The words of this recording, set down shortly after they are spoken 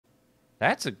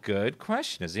That's a good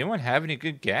question. Does anyone have any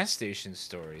good gas station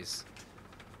stories?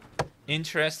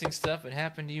 Interesting stuff that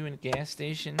happened to you in a gas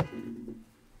station?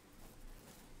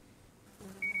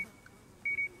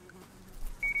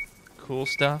 Cool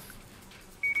stuff?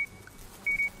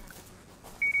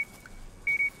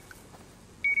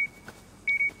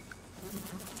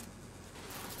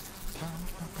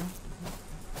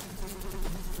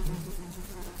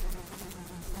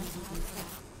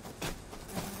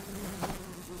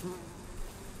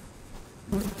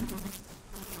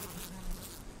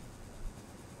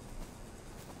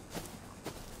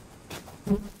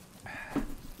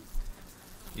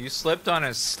 You slipped on a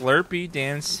Slurpee,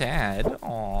 Dan. Sad.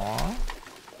 Aw.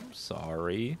 I'm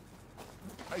sorry.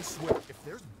 I swear, if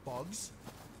there's bugs...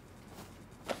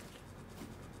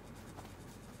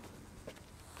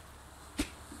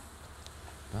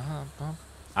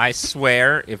 I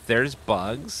swear, if there's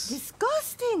bugs...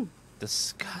 Disgusting.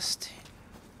 Disgusting.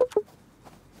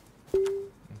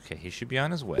 Okay, he should be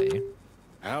on his way.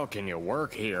 How can you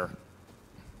work here?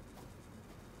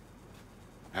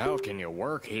 How can you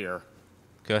work here?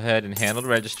 Go ahead and handle the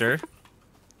register.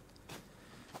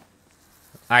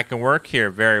 I can work here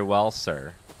very well,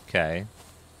 sir. Okay.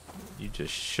 You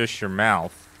just shush your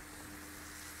mouth.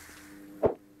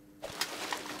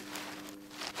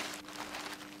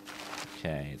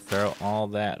 Okay, throw all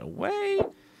that away.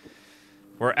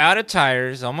 We're out of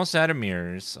tires, almost out of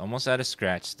mirrors, almost out of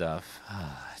scratch stuff.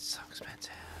 Ah, it's so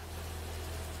expensive.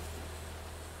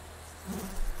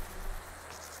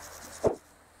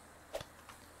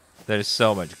 There's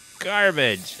so much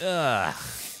garbage. Ugh.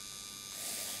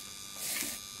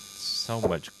 So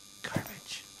much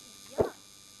garbage.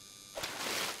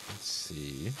 Let's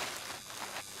see.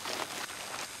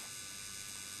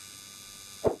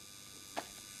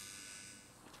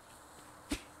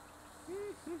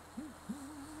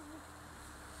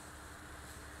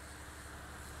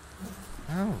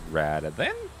 Alright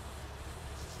then.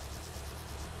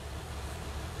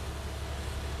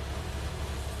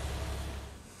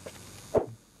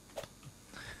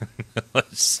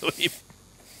 Let's sweep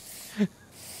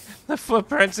the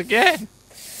footprints again.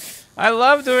 I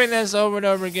love doing this over and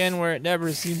over again where it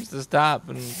never seems to stop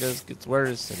and just gets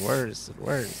worse and worse and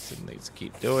worse, and they just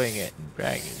keep doing it and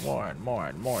dragging more and more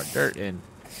and more dirt in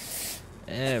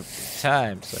every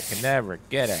time, so I can never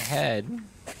get ahead.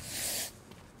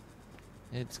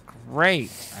 It's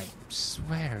great. I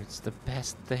swear it's the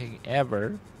best thing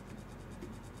ever.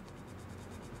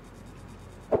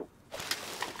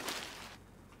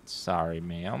 Sorry,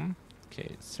 ma'am.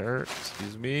 Okay, sir.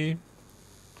 Excuse me.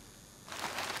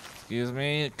 Excuse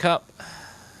me. Cup.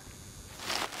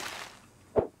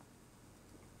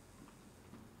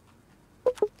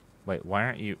 Wait, why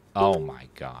aren't you... Oh, my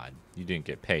God. You didn't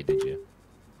get paid, did you?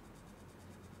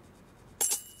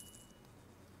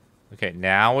 Okay,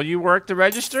 now will you work the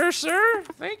register, sir?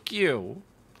 Thank you.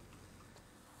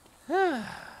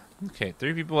 Okay,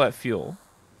 3 people at fuel.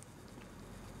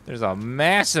 There's a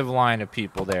massive line of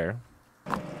people there.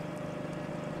 Just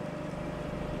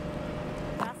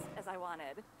as I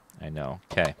wanted. I know.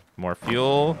 Okay, more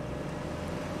fuel.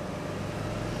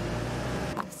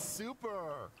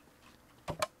 Super.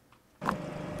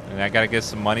 And I gotta get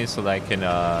some money so that I can,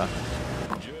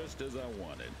 Just as I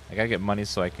wanted. I gotta get money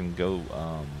so I can go,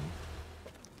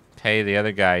 pay the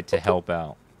other guy to help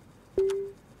out.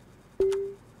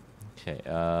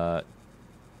 Okay,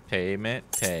 payment,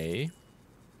 pay.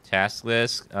 Task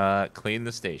list, clean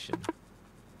the station.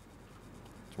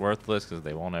 It's worthless because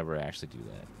they won't ever actually do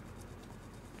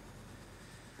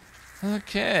that.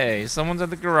 Okay, someone's at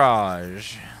the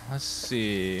garage. Let's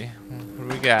see. What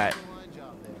do we got?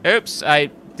 Oops, I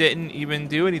didn't even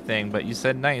do anything, but you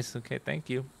said nice. Okay, thank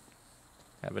you.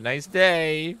 Have a nice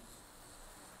day.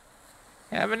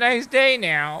 Have a nice day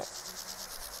now.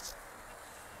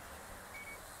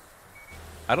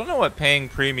 I don't know what paying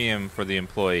premium for the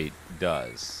employee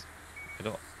does.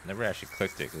 Never actually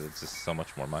clicked it because it's just so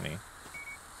much more money.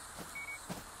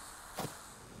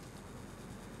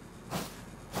 I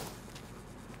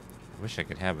wish I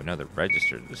could have another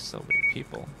register. There's so many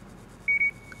people.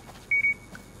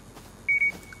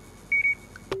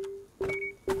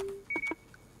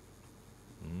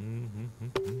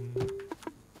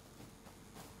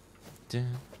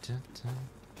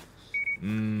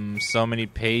 So many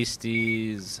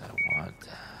pasties. I want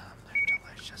them. They're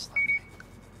delicious looking.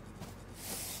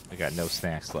 I got no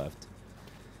snacks left.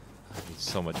 I need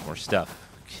so much more stuff.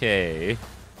 Okay.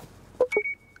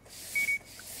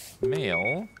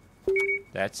 Mail.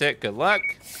 That's it. Good luck.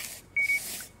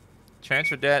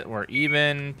 Transfer debt. We're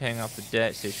even. Paying off the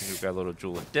debt. Station group got a little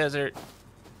jewel of desert.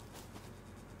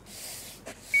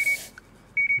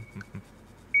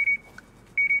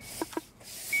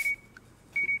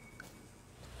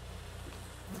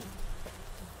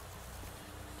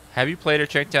 Have you played or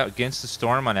checked out Against the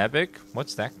Storm on Epic?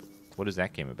 What's that? What is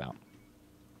that game about?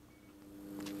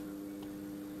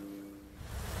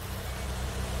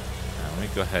 Let me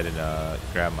go ahead and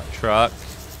grab my truck.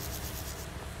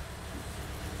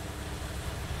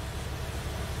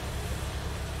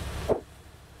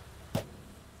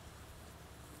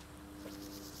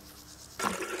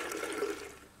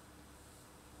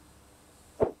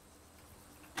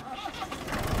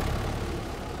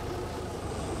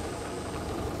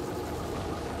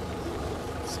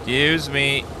 Excuse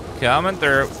me, coming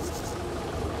through.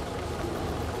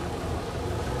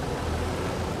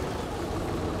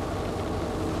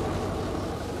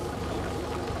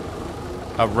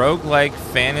 A roguelike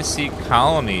fantasy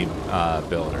colony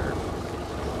builder.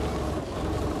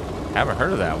 Haven't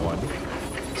heard of that one.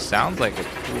 Sounds like a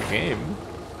cool game.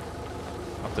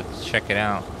 I'll have to check it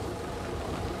out.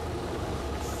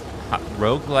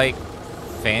 Roguelike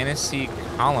fantasy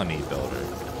colony builder.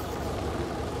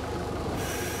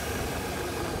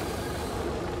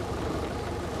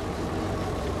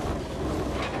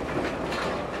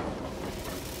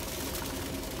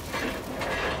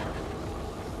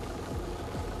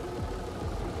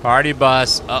 Party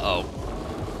bus. Uh-oh.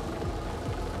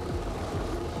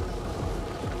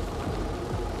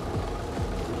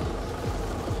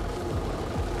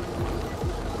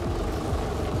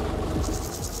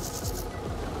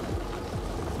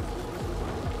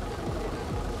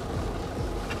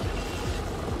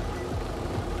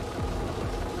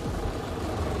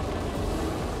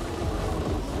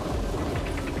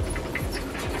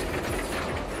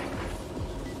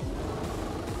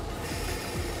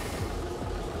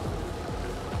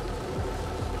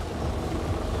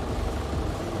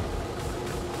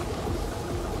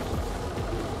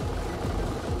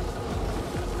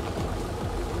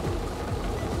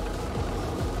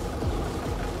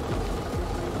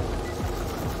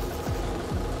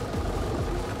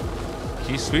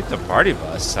 Can you sweep the party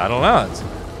bus? I don't know. It's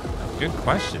a good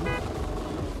question.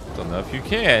 Don't know if you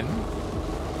can.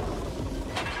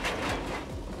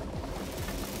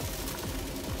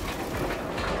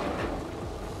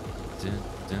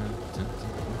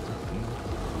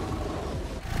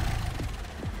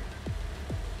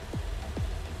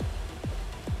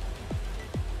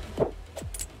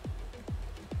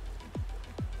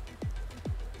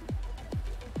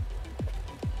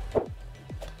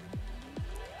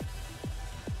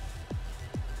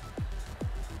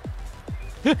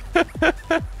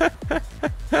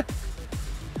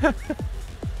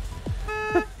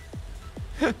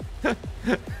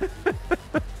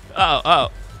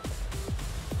 Oh.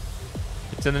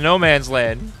 It's in the no man's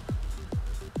land.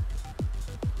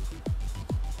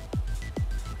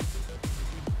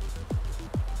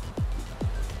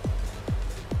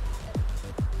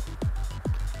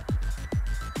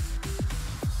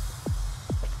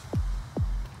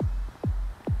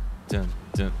 Dun,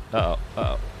 dun.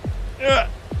 Uh-oh. Ugh.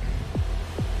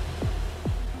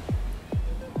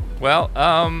 Well,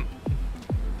 I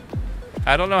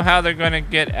don't know how they're gonna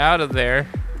get out of there.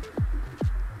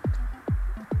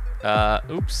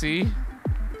 Oopsie.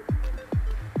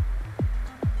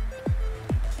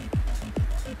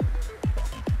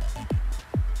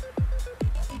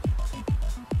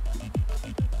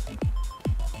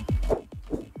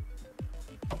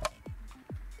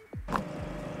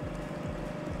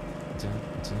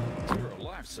 You're a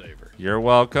lifesaver. You're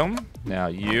welcome. Now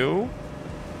you.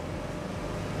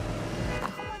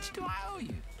 How much do I owe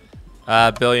you?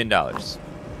 $1 billion.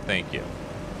 Thank you.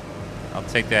 I'll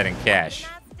take that in cash.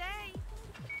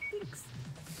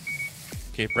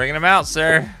 Keep bringing them out,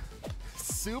 sir.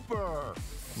 Super.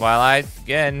 While I,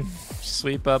 again,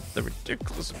 sweep up the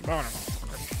ridiculous amount of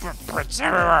footprints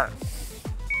everywhere.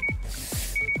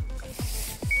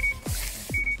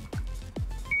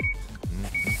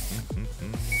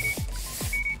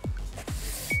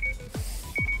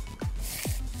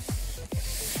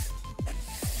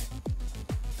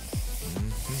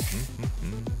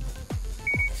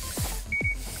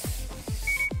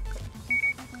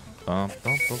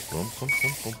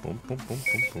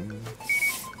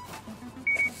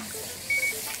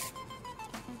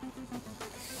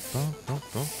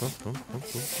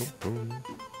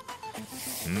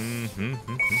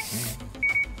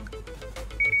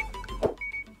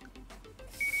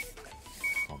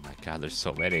 Oh my god, there's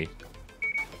so many.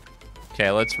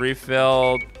 Okay, let's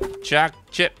refill choc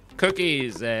chip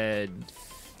cookies and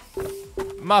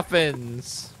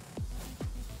muffins.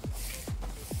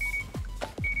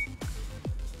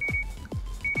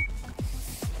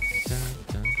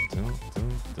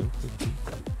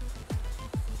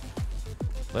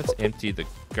 Let's empty the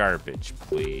garbage,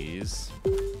 please.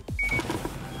 There's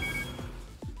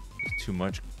too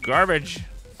much garbage.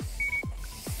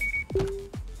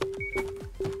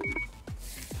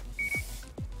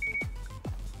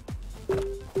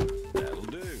 That'll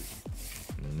do.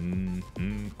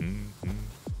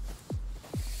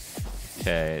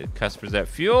 Okay, customers at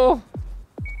fuel.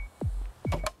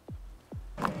 Top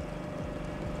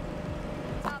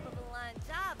of the line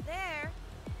job there.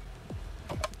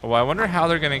 Oh, I wonder how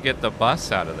they're gonna get the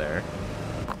bus out of there.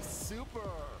 Super.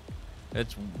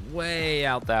 It's way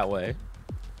out that way.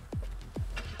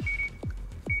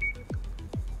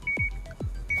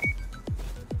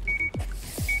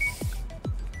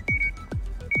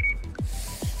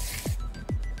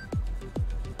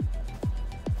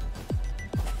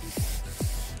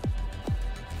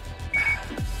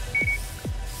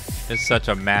 It's such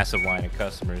a massive line of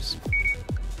customers.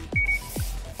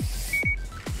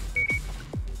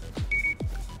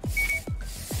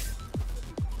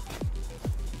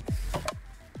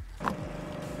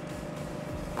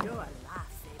 You're a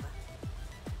lifesaver.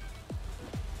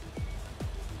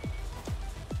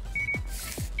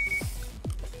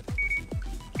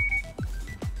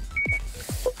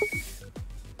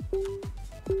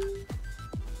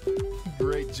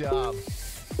 Great job.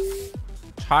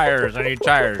 Tires, I need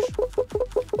tires.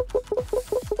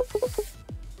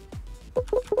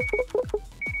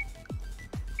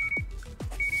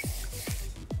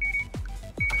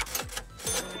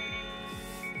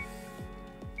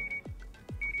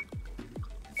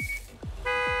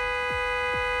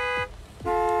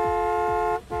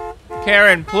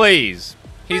 Karen, please.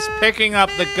 He's picking up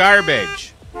the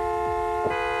garbage.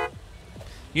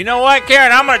 You know what,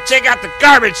 Karen? I'm gonna take out the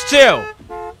garbage too.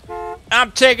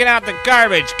 I'm taking out the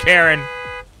garbage, Karen.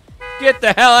 Get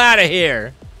the hell out of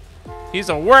here. He's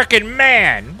a working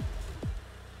man.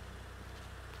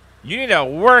 You need to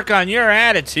work on your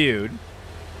attitude.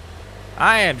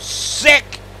 I am sick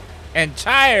and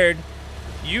tired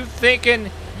you thinking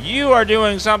you are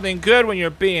doing something good when you're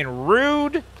being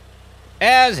rude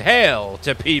as hell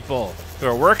to people who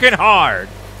are working hard.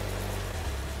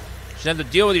 Should have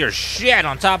to deal with your shit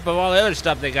on top of all the other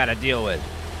stuff they gotta deal with.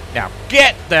 Now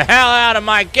get the hell out of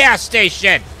my gas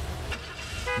station!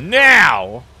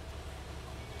 Now!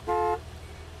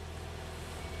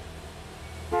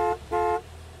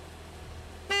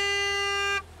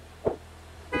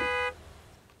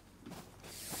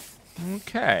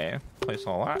 Okay, place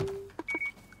all that.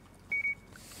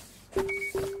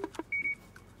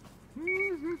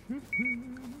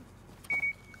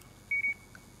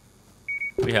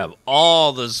 We have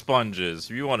all the sponges.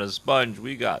 If you want a sponge,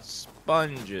 we got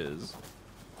sponges.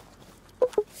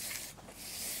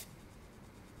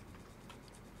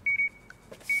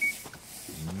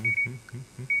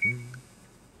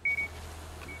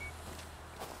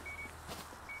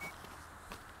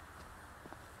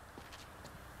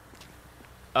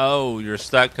 Oh, you're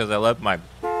stuck because I left my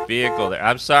vehicle there.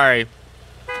 I'm sorry.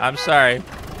 I'm sorry.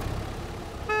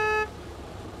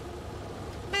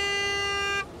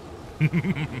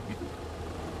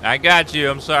 I got you.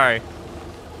 I'm sorry.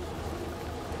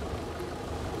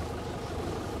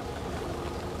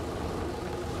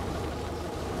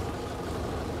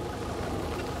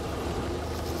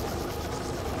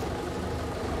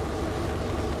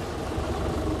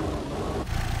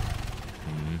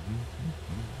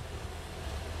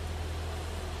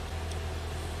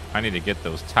 I need to get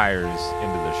those tires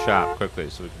into the shop quickly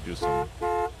so we can do some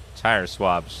tire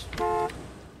swaps.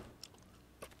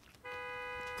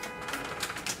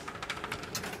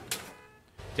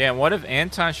 Damn, what if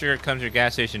Anton Sugar comes to your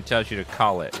gas station and tells you to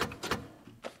call it?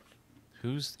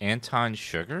 Who's Anton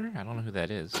Sugar? I don't know who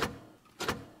that is.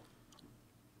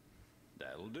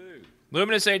 That'll do.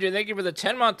 Luminous AJ, thank you for the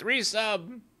 10-month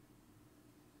resub.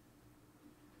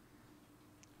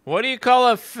 What do you call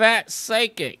a fat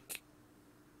psychic?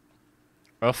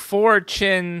 A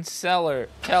fortune teller.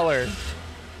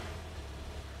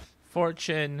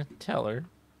 Fortune teller.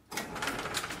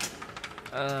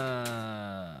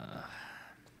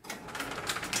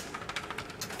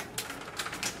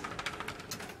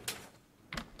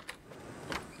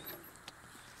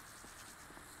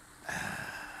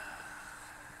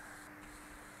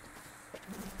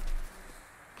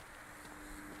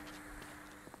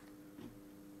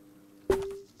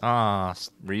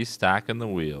 Restocking the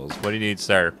wheels. What do you need,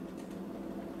 sir?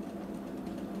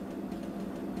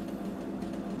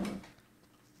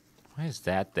 Why is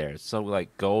that there? It's so,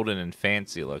 like, golden and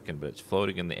fancy looking, but it's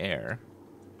floating in the air.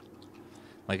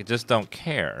 Like, it just don't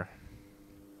care.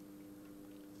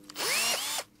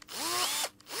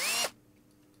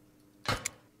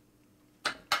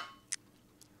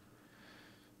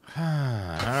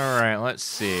 Alright, let's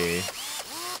see.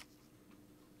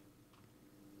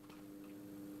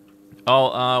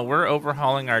 Oh, we're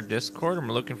overhauling our Discord, and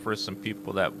we're looking for some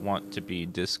people that want to be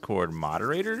Discord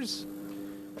moderators.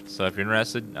 So if you're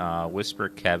interested, whisper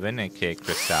Kevin, aka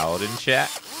Chris Salad, in chat.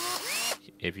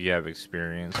 If you have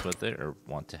experience with it or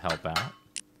want to help out.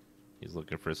 He's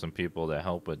looking for some people to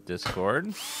help with Discord.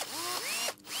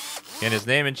 And his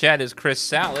name in chat is Chris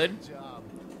Salad.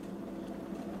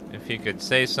 If he could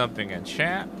say something in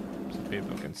chat, so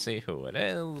people can see who it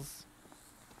is.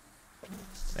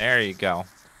 There you go.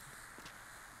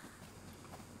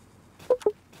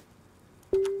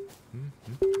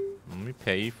 Let me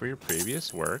pay you for your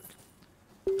previous work.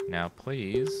 Now,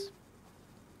 please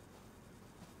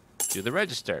do the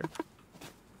register.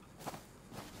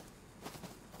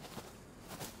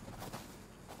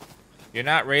 You're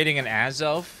not raiding an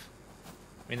Azelf?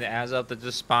 I mean, the Azelf that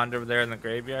just spawned over there in the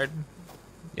graveyard?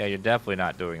 Yeah, you're definitely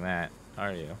not doing that,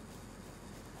 are you?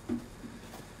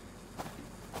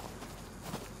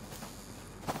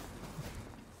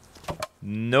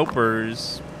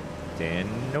 Nopers. Dan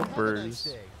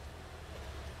Nopers.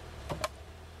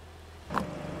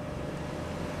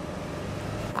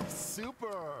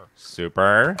 Super.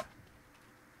 Super.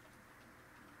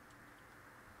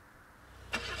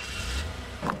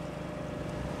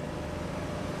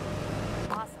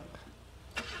 Awesome.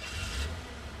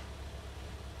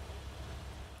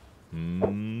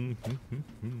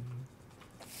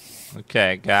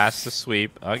 Okay, gas to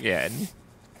sweep again.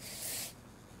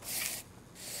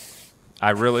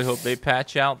 I really hope they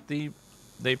patch the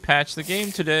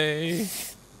game today.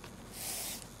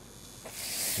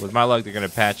 With my luck, they're gonna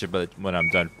patch it, but when I'm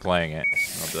done playing it,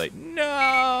 I'll be like,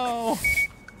 no.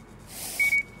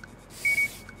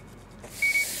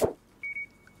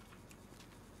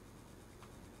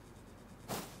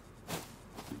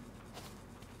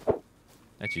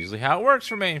 That's usually how it works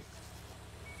for me.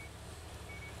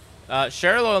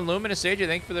 Cheryl and Luminous Ager,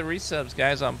 thank you for the resubs,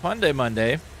 guys, on Punday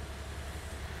Monday.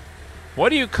 What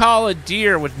do you call a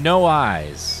deer with no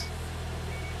eyes?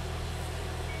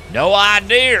 No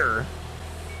idea.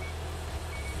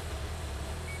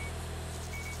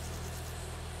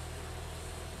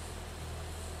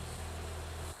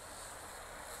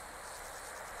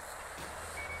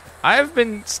 I've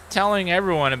been telling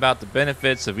everyone about the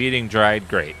benefits of eating dried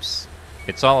grapes.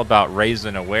 It's all about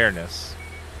raising awareness.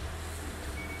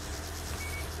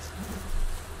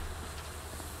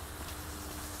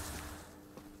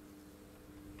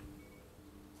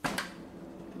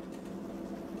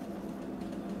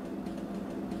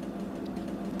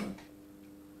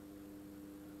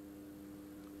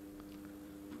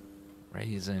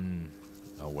 Raising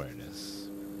awareness.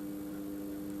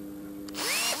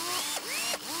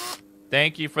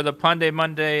 Thank you for the Punday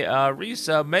Monday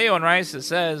resub. Mayo and Rice, it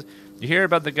says, you hear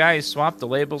about the guy who swapped the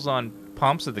labels on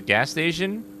pumps at the gas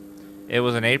station? It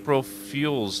was an April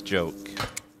Fuels joke.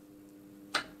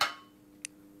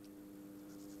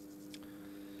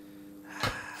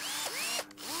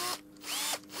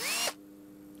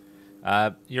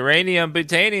 Uranium,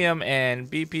 Butanium, and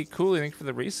BP Cooley, thank you for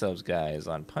the resubs, guys,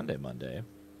 on Punday Monday.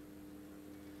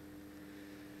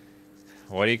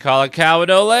 What do you call a cow with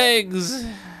no legs?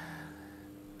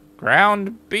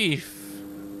 Ground beef.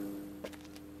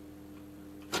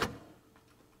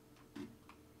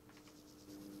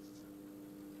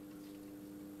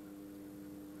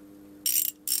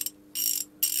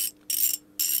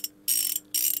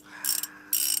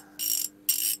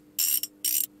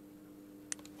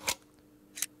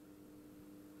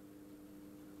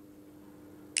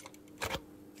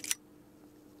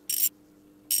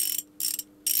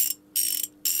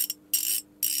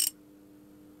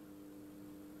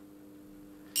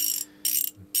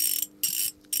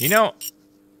 You know,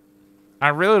 I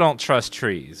really don't trust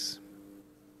trees.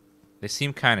 They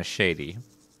seem kind of shady.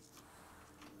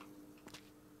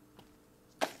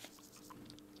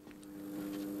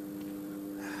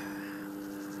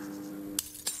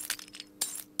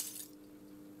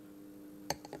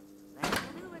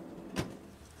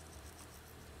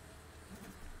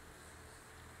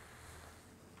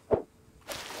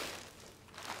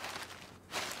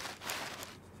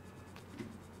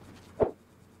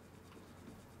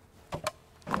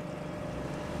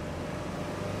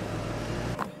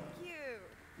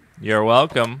 You're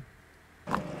welcome.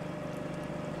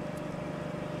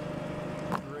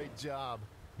 Great job.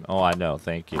 Oh, I know.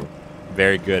 Thank you.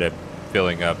 Very good at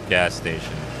filling up gas stations.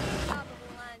 Top of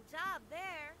the line job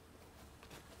there.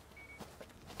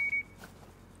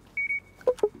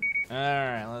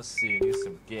 Alright, let's see. Need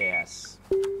some gas.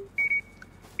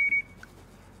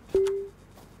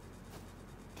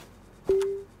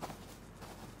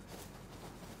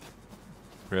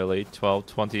 Really?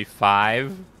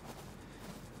 12.25?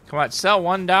 Come on, sell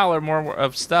 $1 more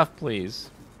of stuff, please.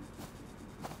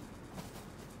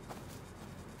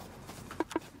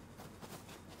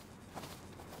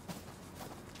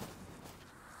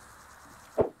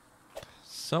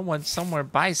 Someone somewhere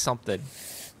buy something.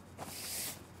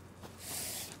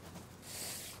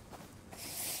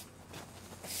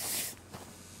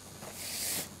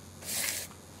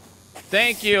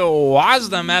 Thank you,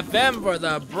 Wasdom FM, for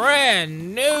the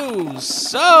brand new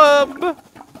sub.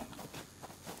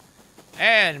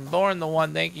 And Born the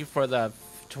One, thank you for the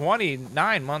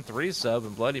 29-month resub.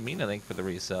 And Bloody Mina, thank you for the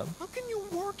resub. How can you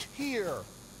work here?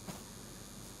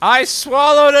 I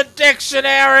swallowed a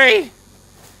dictionary.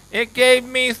 It gave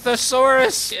me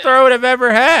thesaurus throat I've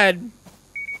ever had.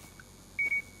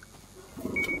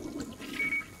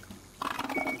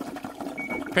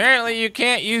 Apparently you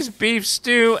can't use beef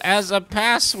stew as a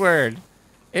password.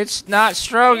 It's not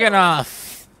stroganoff.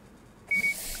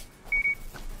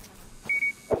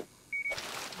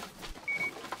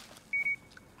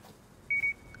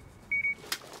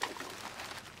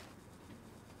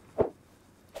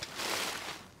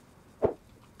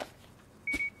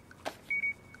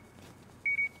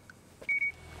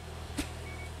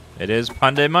 It is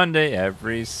Punday Monday.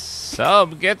 Every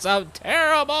sub gets a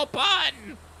terrible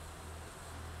pun.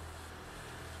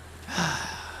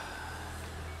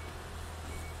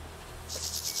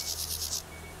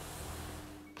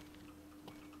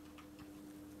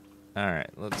 All right,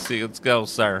 let's see. Let's go,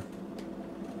 sir.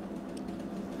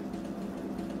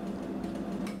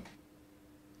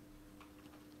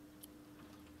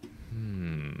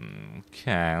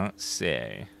 Okay, let's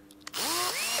see.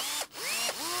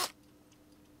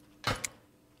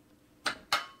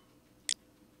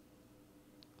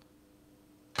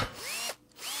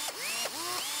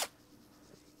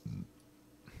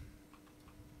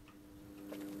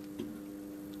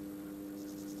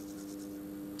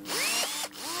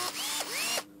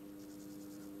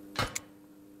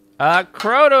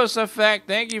 Krotos Effect,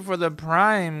 thank you for the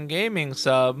Prime Gaming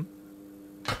sub.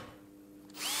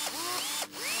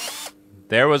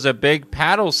 There was a big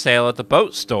paddle sale at the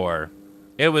boat store.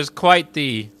 It was quite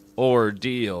the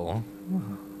ordeal.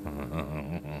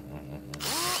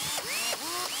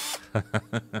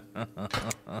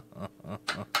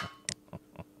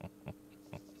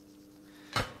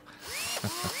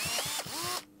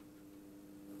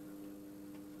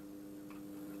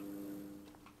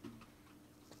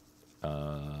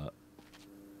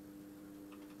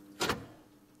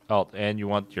 Oh, and you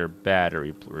want your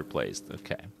battery replaced.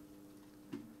 Okay.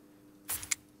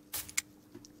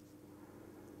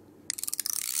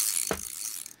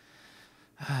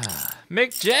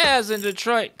 Mick Jazz in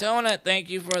Detroit. Donut, thank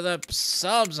you for the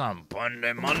subs on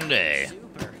Monday.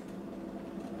 Super.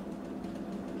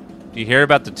 Do you hear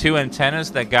about the two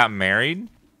antennas that got married?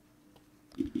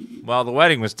 Well, the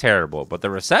wedding was terrible, but the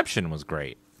reception was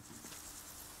great.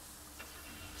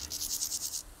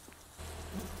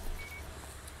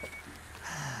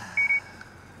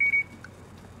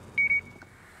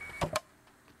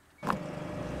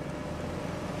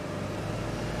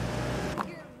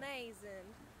 You're amazing.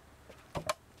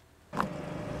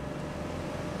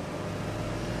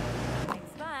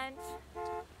 Thanks bunch.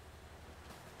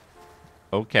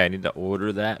 Okay, I need to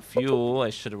order that fuel. I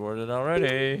should have ordered it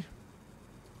already.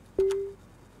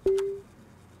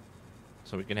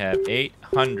 So we can have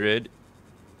 800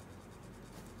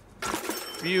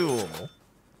 fuel.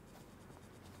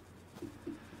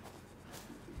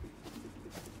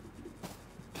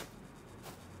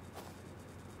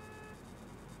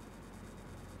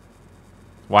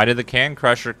 Why did the can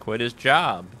crusher quit his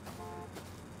job?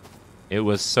 It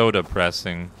was so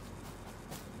depressing.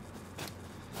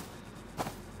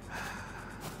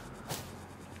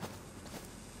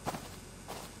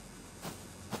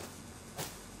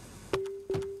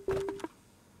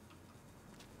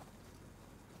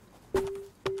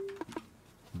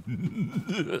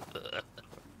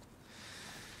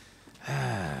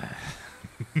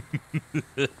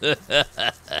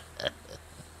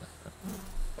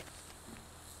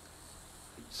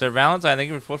 Sir Valentine,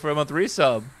 thank you for a month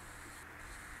resub.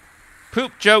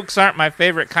 Poop jokes aren't my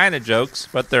favorite kind of jokes,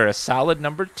 but they're a solid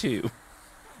number 2.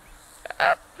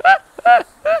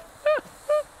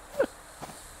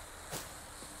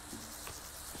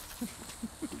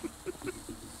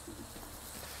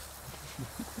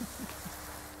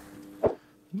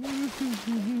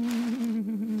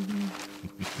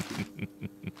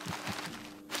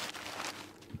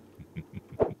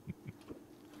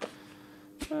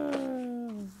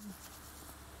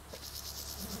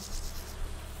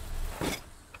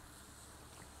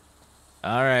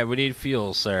 All right, we need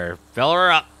fuel, sir. Fill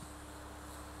her up.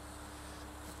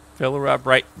 Fill her up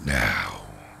right Now,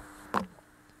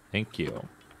 Thank you.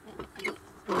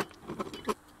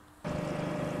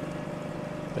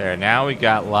 There, now we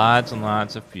got lots and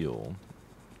lots of fuel.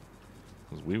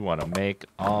 Because we want to make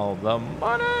all the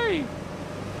money!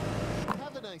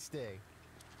 Have a nice day.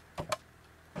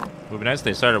 It would be nice if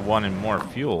they started wanting more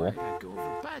fuel. I'd go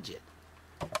over budget.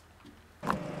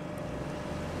 You're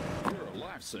a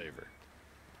lifesaver.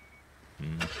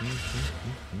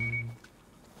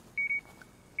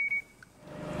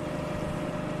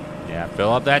 Yeah,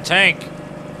 fill up that tank.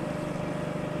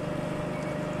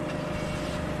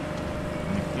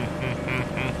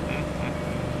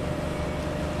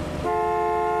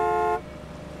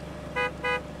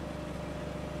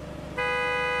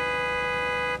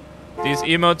 These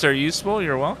emotes are useful.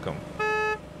 You're welcome.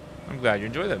 I'm glad you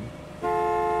enjoy them.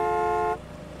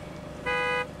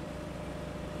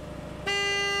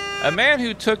 A man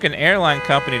who took an airline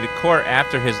company to court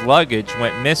after his luggage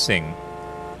went missing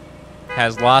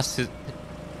has lost his...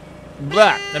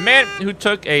 Blah. The man who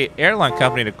took a airline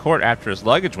company to court after his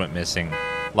luggage went missing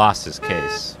lost his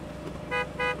case.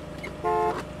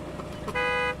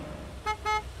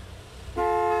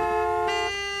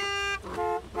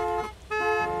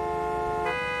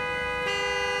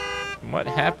 What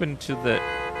happened to the...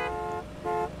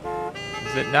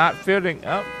 Is it not fitting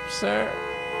up, sir?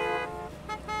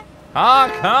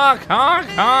 Honk, honk, honk,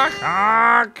 honk,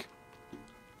 honk!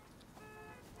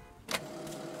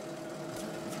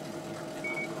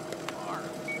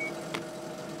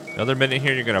 Another minute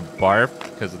here, you're gonna barf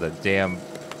because of the damn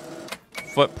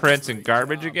footprints and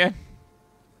garbage again?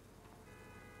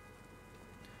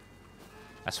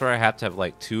 I swear I have to have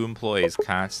like 2 employees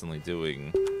constantly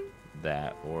doing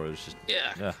that, or it's just...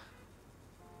 Yeah.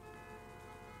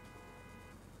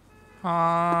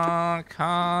 Honk,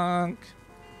 honk.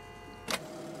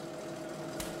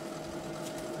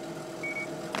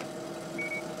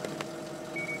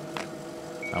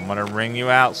 I'm gonna ring you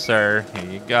out, sir. Here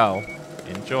you go.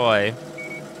 Enjoy.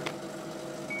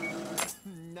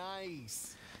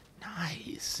 Nice.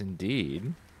 Nice,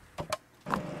 indeed.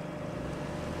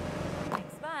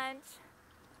 Thanks bunch.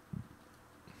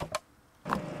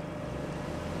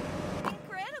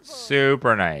 Incredible.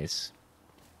 Super nice.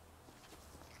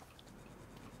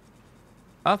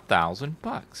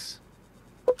 $1,000.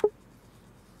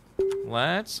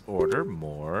 Let's order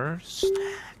more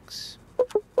snacks.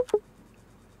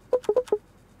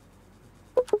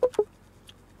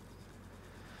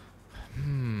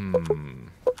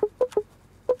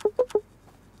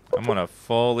 I'm gonna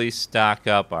fully stock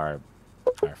up our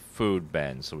food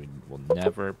bin so we will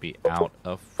never be out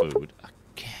of food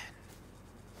again.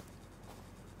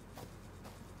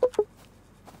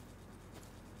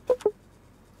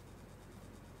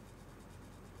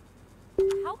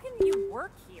 How can you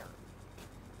work here?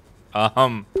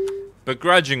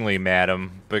 Begrudgingly,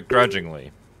 madam.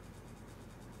 Begrudgingly.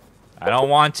 I don't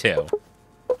want to.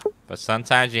 But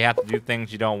sometimes you have to do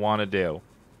things you don't want to do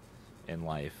in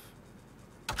life.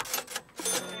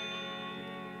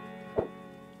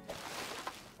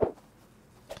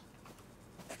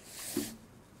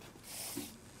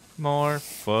 More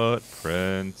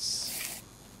footprints.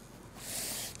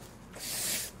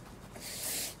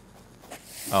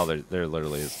 Oh, there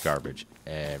literally is garbage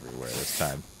everywhere this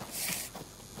time.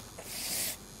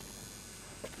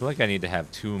 I feel like I need to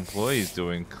have 2 employees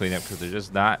doing cleanup because they're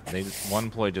just not. One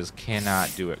employee just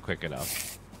cannot do it quick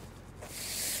enough.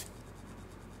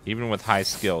 Even with high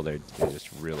skill, they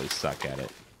just really suck at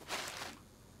it.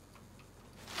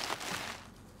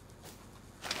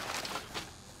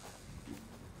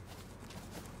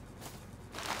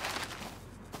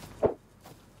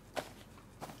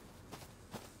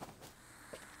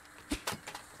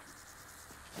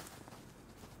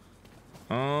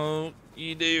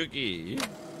 Okie dokie.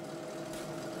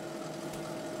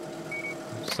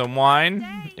 Some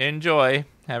wine. Enjoy.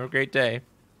 Have a great day.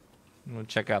 We'll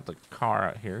check out the car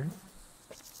out here.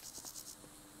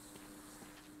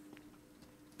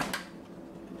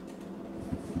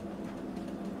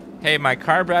 Hey, my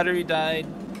car battery died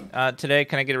today.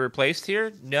 Can I get it replaced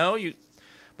here? No,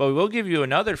 but we will give you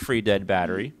another free dead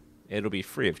battery. It'll be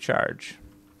free of charge.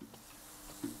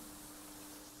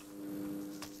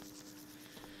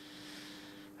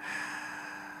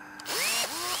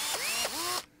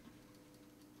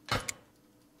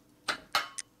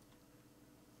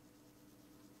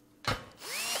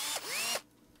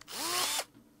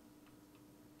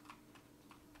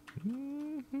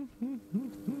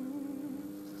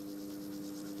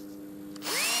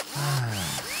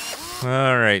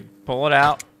 All right, pull it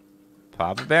out,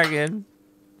 pop it back in.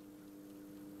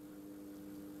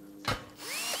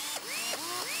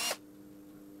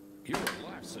 You're a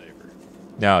lifesaver.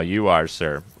 No, you are,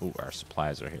 sir. Ooh, our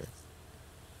supplies are here.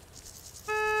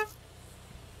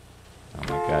 Oh my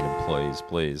god, employees,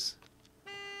 please.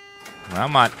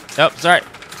 Come on. Oh, sorry.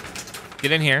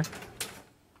 Get in here.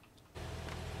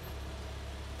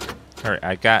 Alright,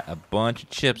 I got a bunch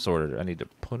of chips ordered. I need to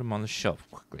put them on the shelf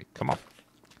quickly. Come on.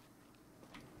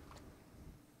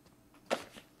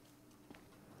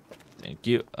 Thank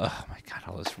you. Oh my god,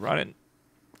 all this running.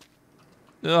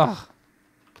 Ugh.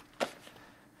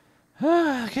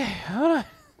 Okay, hold on.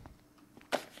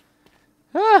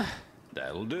 Ah,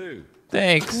 That'll do.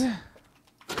 thanks.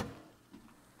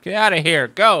 Get out of here.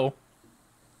 Go.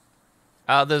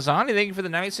 The Zani, thank you for the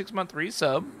 96-month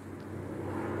resub.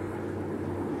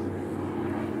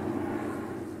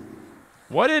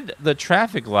 What did the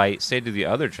traffic light say to the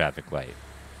other traffic light?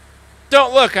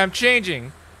 Don't look, I'm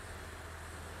changing.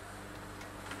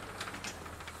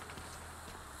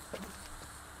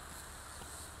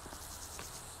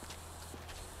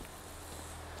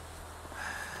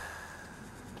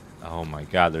 Oh my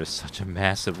god, there's such a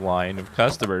massive line of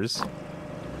customers.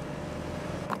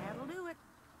 That'll do it.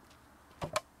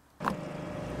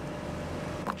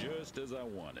 Just as I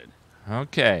wanted.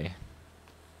 Okay.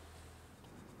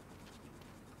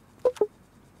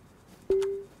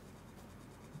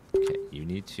 Okay, you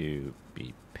need to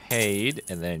be paid,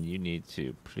 and then you need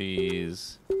to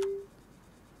please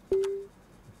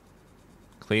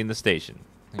clean the station.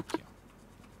 Thank you.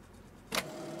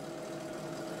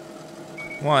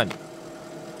 1,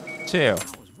 2. I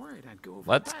was worried I'd go over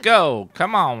Let's budget. go.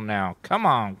 Come on now. Come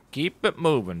on. Keep it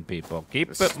moving, people. Keep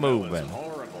The it smell is moving.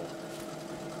 horrible.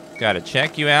 Gotta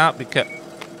check you out because...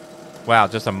 Wow,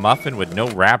 just a muffin with no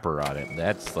wrapper on it.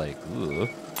 That's like, ugh.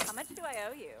 How much do I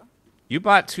owe you? You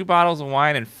bought 2 bottles of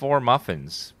wine and 4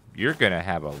 muffins. You're gonna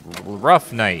have a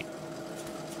rough night.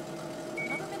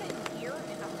 Another minute in here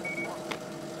and I'm gonna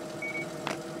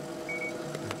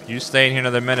barf. If you stay in here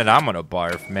another minute, I'm gonna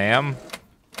barf, ma'am.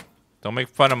 Don't make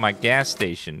fun of my gas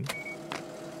station.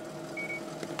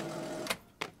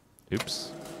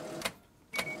 Oops.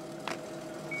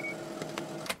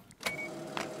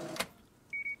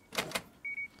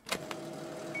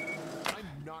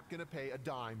 I'm not gonna pay a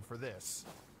dime for this.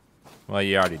 Well,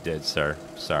 you already did, sir.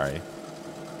 Sorry.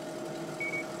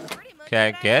 Pretty much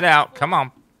Okay, what I get asked out. for. Come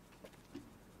on.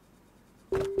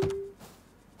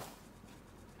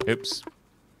 Oops.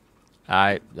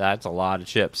 That's a lot of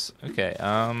chips. Okay,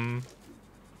 where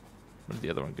did the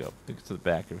other one go? I think it's to the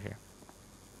back of here.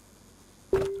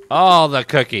 All the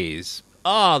cookies.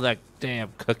 All the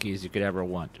damn cookies you could ever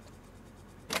want.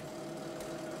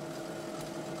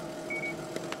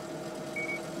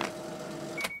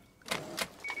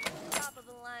 Top of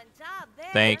the line job there.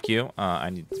 Thank you. I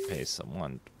need to pay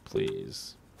someone,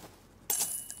 please.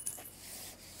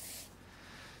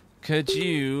 Could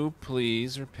you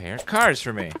please repair cars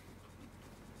for me?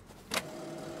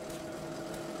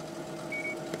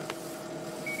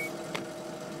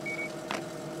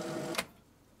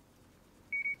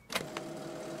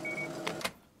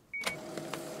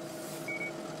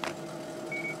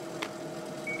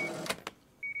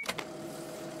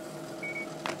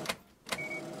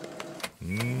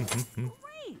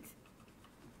 Great.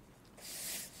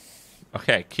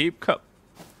 Okay, keep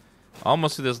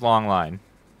almost to this long line.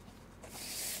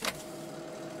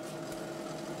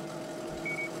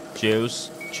 Juice,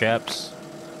 chips,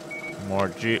 more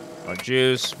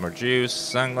juice,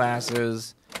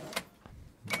 sunglasses,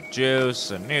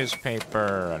 juice, a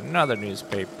newspaper, another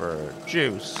newspaper,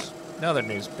 juice, another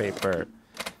newspaper,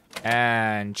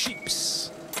 and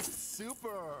chips. Super.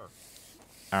 All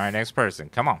right, next person,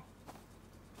 come on.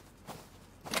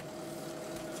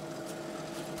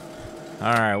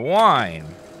 All right, wine,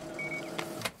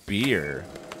 beer,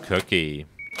 cookie,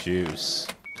 juice,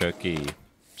 cookie,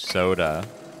 soda,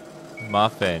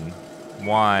 muffin,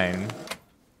 wine,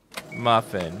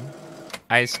 muffin,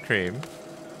 ice cream,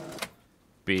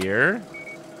 beer,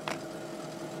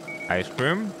 ice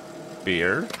cream,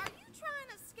 beer. Are you trying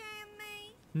to scam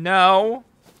me? No.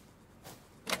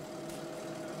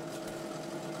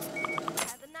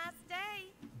 Have a nice day.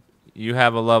 You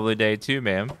have a lovely day too,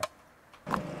 ma'am.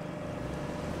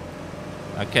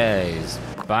 Okay,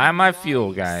 buy my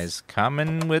fuel, guys.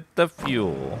 Coming with the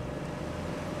fuel.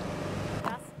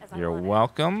 Just as I You're wanted.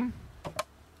 welcome.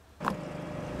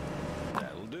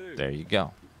 That'll do. There you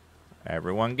go.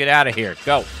 Everyone get out of here.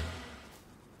 Go.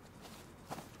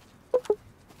 All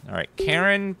right,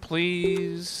 Karen,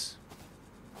 please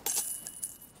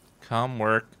come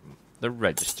work the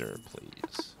register,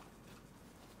 please.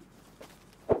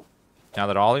 Now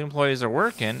that all the employees are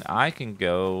working, I can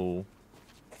go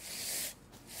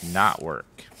not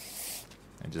work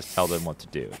and just tell them what to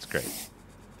do. It's great.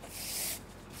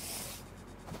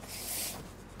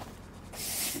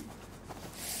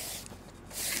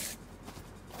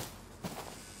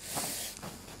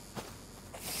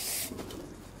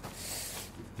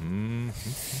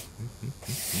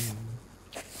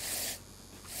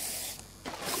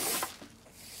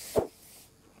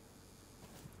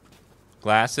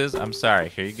 Glasses? I'm sorry.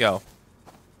 Here you go.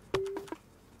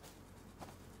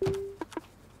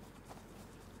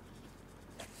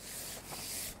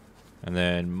 And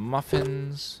then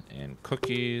muffins and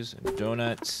cookies and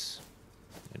donuts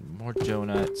and more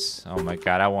donuts. Oh my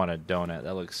god, I want a donut.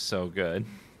 That looks so good.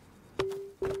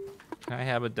 Can I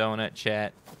have a donut,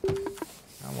 chat?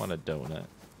 I want a donut.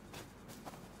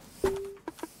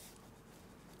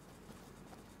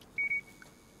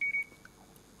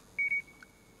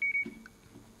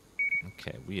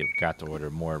 Okay, we have got to order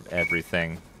more of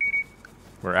everything.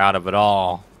 We're out of it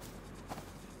all.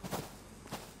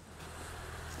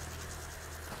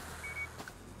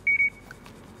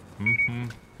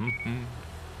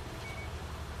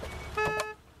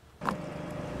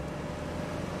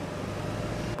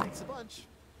 Thanks a bunch.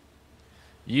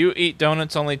 You eat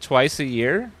donuts only twice a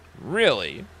year?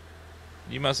 Really?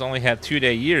 You must only have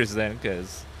 2-day years then,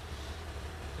 because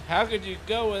how could you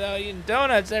go without eating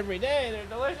donuts every day? They're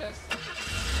delicious.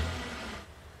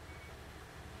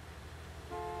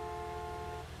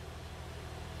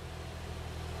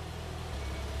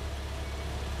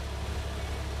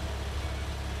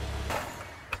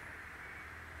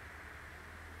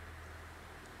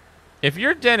 If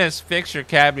your dentist fixed your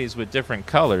cavities with different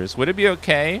colors, would it be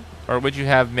okay? Or would you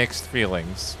have mixed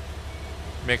feelings?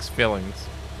 Mixed feelings.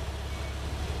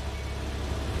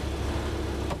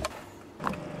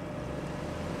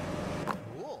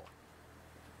 Cool.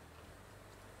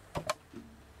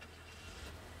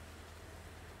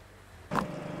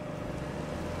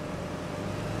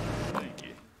 Thank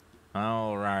you.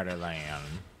 Alrighty then.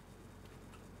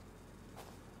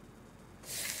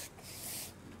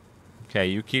 Okay,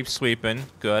 you keep sweeping.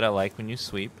 Good, I like when you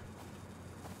sweep.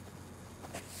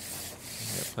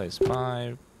 Yeah, place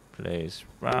 5. Place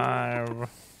 5.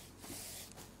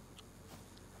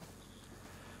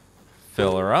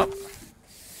 Fill her up.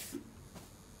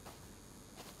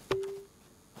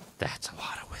 That's a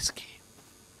lot of whiskey.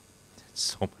 That's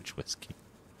so much whiskey.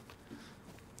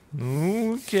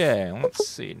 Okay, let's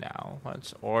see now.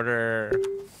 Let's order.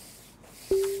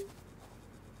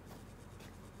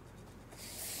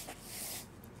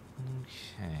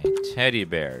 Okay, teddy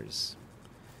bears.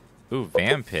 Ooh,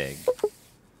 vampig.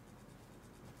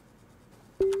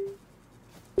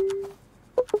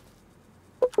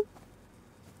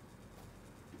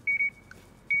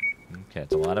 Okay,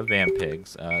 it's a lot of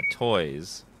vampigs.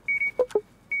 Toys.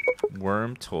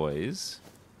 Worm toys.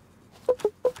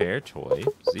 Bear toy.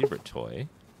 Zebra toy.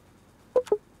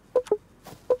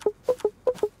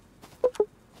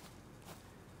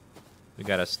 We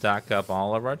gotta stock up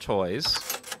all of our toys.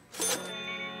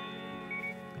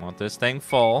 Want this thing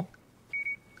full.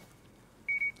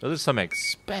 Those are some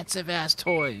expensive ass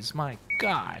toys. My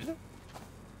god.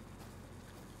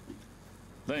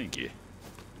 Thank you.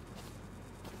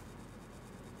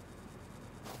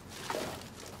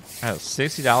 Oh,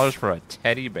 $60 for a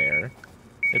teddy bear.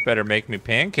 It better make me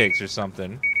pancakes or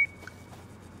something.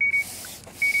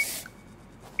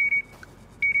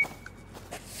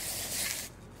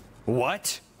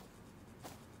 What?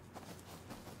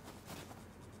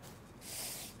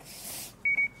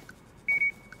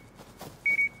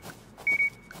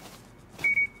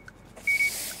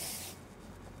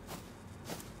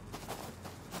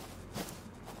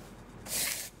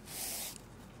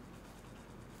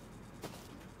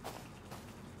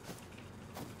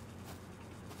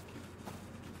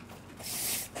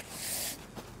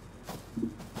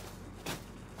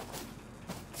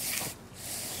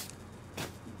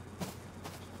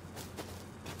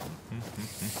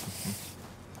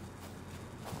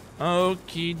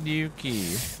 Okie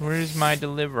dokie. Where's my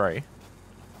delivery?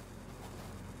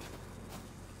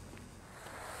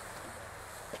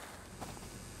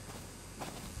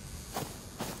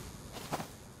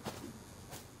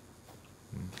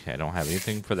 Okay, I don't have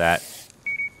anything for that.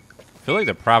 I feel like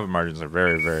the profit margins are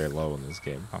very, very low in this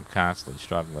game. I'm constantly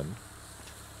struggling.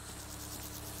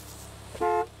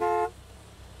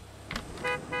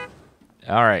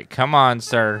 Alright, come on,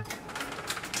 sir.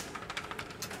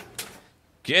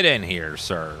 Get in here,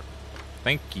 sir.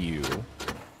 Thank you.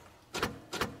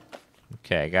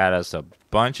 Okay, I got us a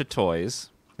bunch of toys.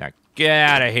 Now get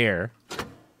out of here.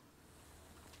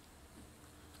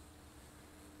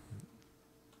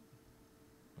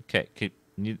 Okay,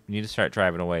 you need to start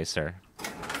driving away, sir.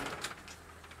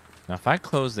 Now, if I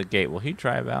close the gate, will he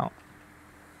drive out?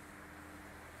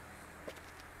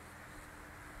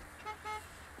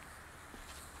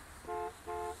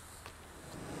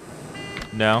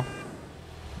 No?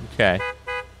 Okay.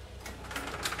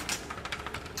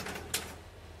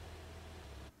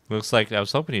 Looks like I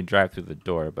was hoping he'd drive through the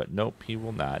door, but nope, he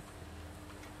will not.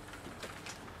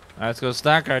 All right, let's go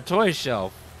stock our toy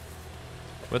shelf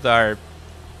with our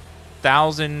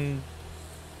 1,000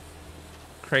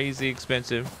 crazy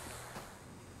expensive.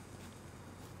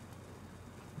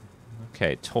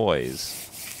 Okay,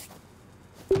 toys.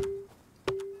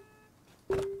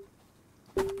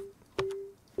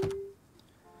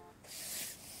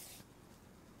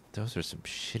 Those are some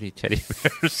shitty teddy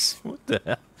bears. What the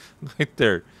hell? Like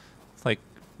they're like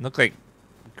look like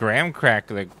graham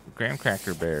cracker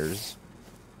bears.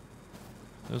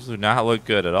 Those do not look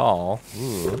good at all.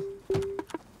 Ooh.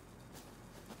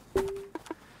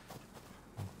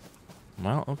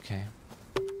 Well, okay.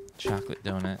 Chocolate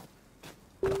donut.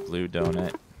 Blue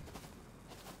donut.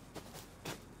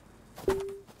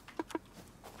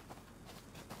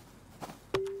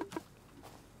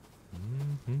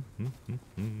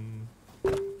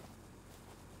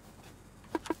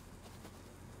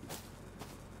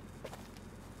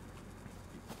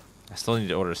 I still need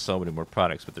to order so many more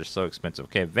products, but they're so expensive.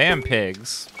 Okay, Van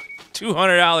Pigs.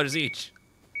 $200 each.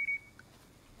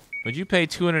 Would you pay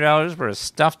 $200 for a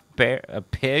stuffed bear, a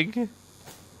pig?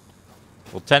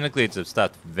 Well, technically it's a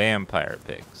stuffed vampire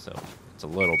pig, so it's a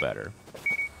little better.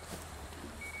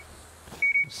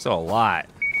 Still a lot.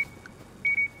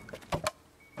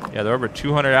 Yeah, they're over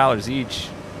 $200 each.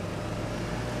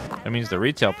 That means the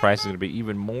retail price is going to be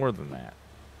even more than that.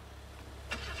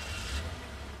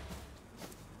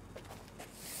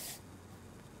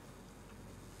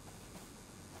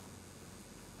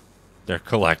 They're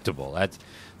collectible.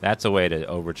 That's a way to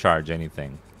overcharge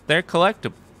anything. They're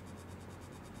collectible.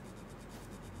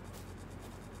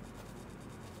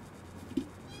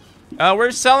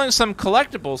 We're selling some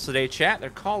collectibles today, chat. They're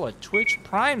called a Twitch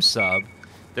Prime sub.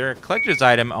 They're a collector's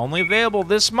item only available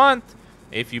this month.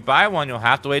 If you buy one, you'll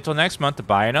have to wait till next month to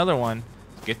buy another one.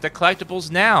 Get the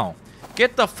collectibles now.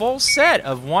 Get the full set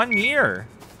of 1 year.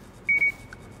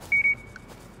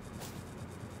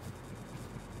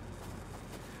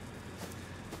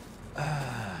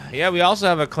 Yeah, we also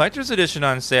have a collector's edition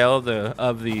on sale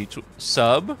of the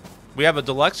sub. We have a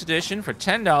deluxe edition for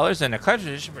 $10 and a collector's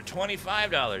edition for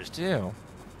 $25 too.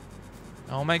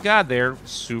 Oh my god, they're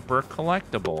super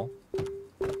collectible.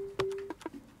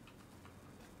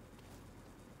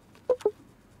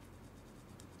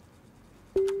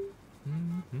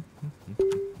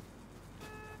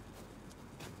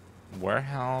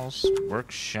 Warehouse,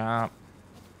 workshop.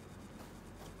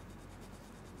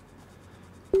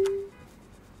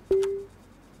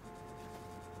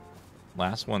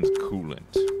 Last one's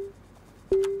coolant.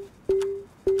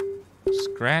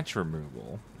 Scratch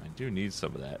removal. I do need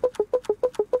some of that.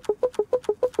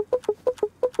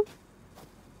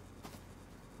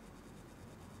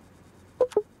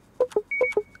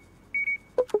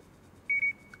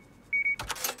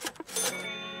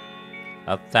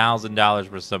 $1,000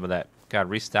 for some of that. God,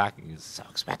 restocking is so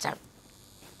expensive.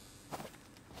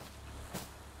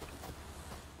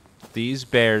 These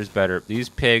pigs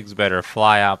better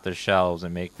fly off the shelves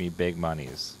and make me big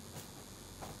monies.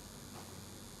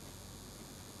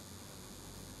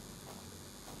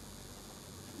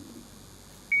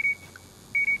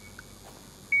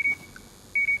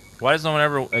 Why does no one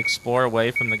ever explore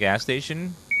away from the gas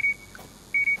station?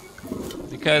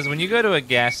 Because when you go to a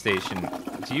gas station,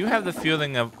 do you have the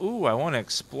feeling of, ooh, I want to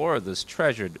explore this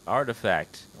treasured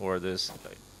artifact or the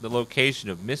location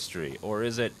of mystery? Or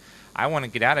is it, I want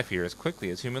to get out of here as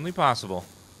quickly as humanly possible?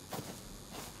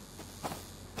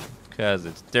 Because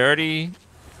it's dirty.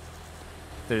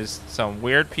 There's some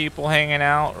weird people hanging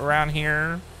out around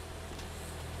here.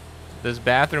 This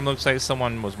bathroom looks like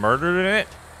someone was murdered in it.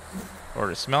 Or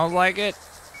it smells like it.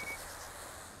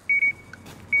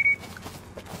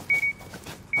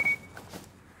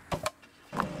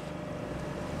 Great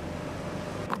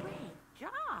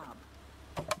job.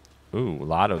 Ooh,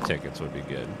 lotto tickets would be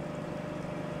good.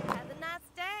 Have a nice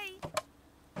day.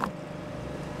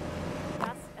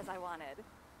 Just as I wanted.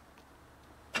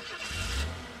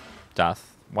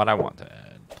 Doth what I wanted.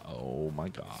 Oh my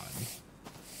god.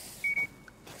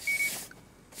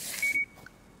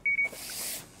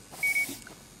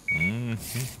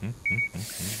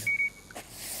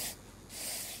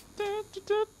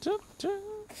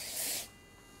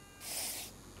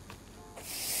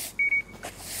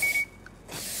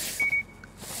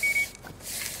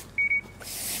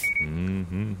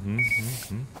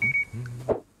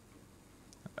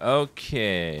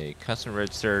 Okay, custom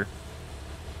register.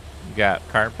 We got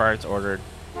cart parts ordered.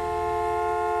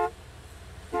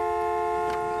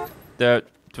 The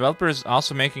developer is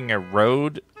also making a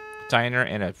road diner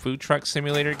and a food truck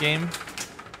simulator game.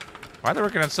 Why are they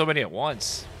working on so many at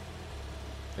once?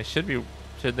 They should be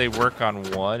Should they work on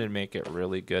one and make it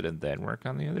really good and then work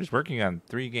on the others? Working on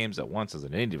 3 games at once as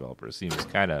an indie developer seems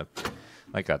kind of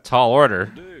like a tall order.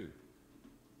 Do.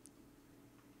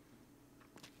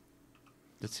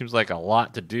 It seems like a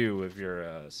lot to do if you're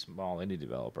a small indie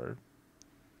developer.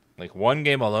 Like, 1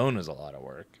 game alone is a lot of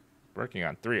work. Working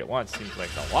on 3 at once seems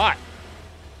like a lot.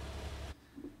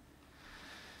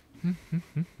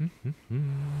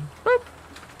 Boop.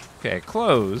 Okay,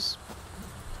 close.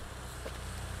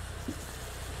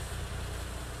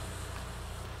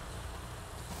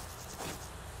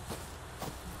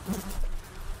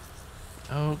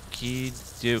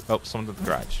 Okie do. Oh, someone's in the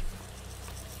garage.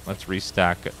 Let's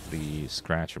restock the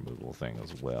scratch removal thing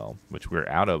as well, which we're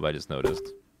out of, I just noticed.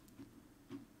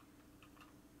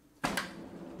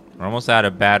 We're almost out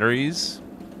of batteries.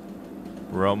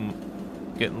 We're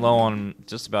getting low on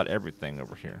just about everything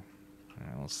over here.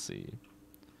 Let's see.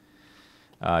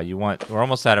 We're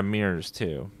almost out of mirrors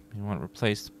too. You want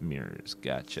replaced mirrors.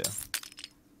 Gotcha.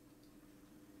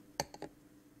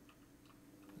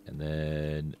 And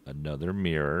then another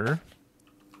mirror.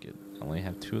 Only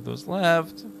have 2 of those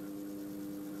left.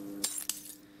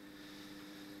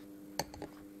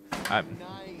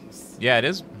 Nice. Yeah, it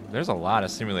is. There's a lot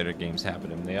of simulator games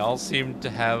happening. They all seem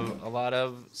to have a lot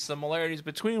of similarities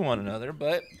between one another,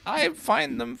 but I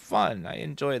find them fun. I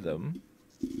enjoy them.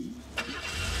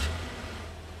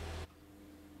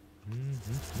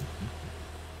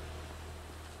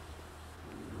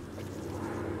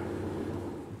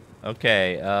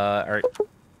 Okay,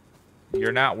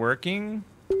 you're not working?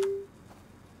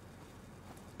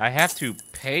 I have to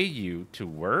pay you to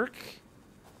work?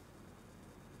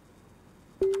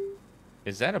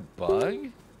 Is that a bug?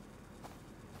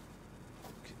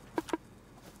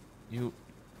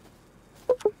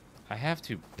 I have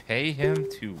to pay him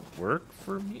to work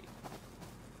for me?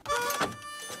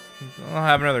 I'll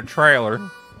have another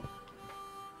trailer.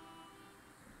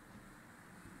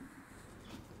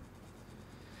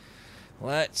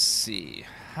 Let's see.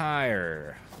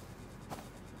 Hire.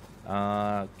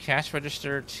 Cash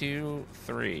register 2,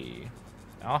 3.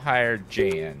 I'll hire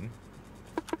Jan.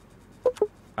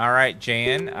 Alright,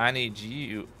 Jan, I need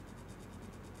you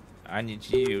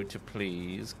to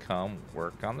please come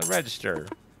work on the register.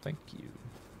 Thank you.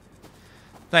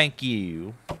 Thank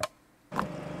you. You're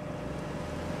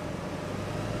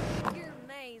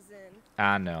amazing.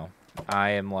 I know. I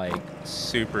am like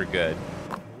super good.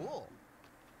 Cool.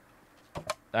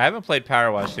 I haven't played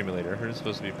Power Wash Simulator. I heard it's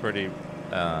supposed to be pretty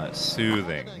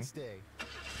soothing. Have a nice day.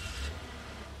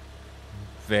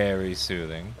 Very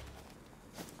soothing.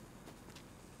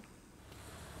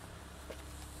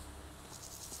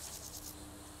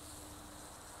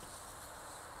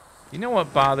 You know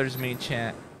what bothers me,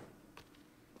 chat?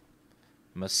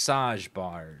 Massage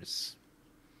bars.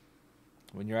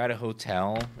 When you're at a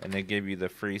hotel and they give you the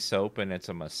free soap and it's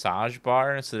a massage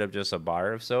bar instead of just a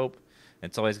bar of soap,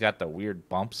 it's always got the weird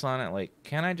bumps on it. Like,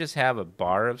 can I just have a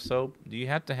bar of soap? Do you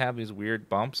have to have these weird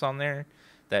bumps on there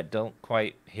that don't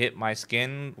quite hit my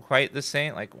skin quite the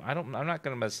same? Like, I'm not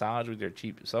gonna massage with your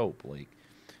cheap soap. Like,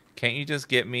 can't you just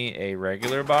get me a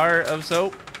regular bar of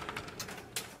soap?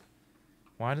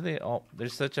 Why do they all...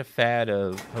 There's such a fad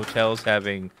of hotels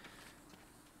having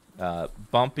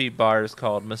bumpy bars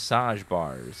called massage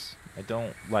bars. I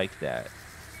don't like that.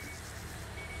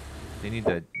 They need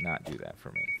to not do that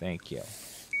for me. Thank you.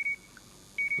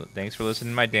 Thanks for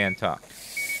listening to my Dan talk.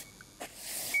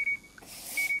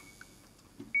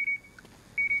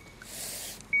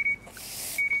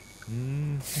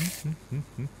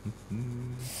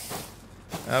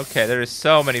 Okay, there's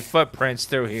so many footprints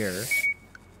through here.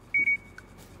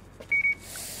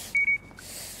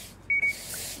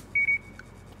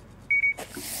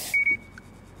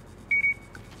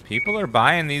 People are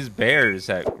buying these bears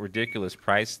at ridiculous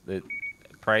prices.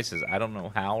 I don't know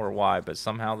how or why, but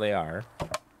somehow they are.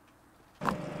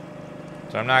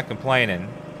 So I'm not complaining.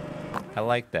 I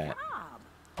like that.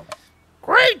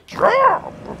 Great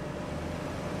job!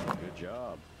 Good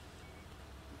job.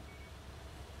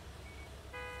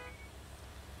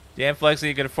 Dan Flexi,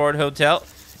 you can afford hotel.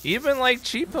 Even like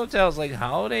cheap hotels like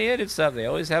Holiday Inn and stuff, they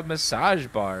always have massage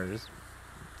bars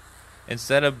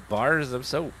instead of bars of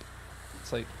soap.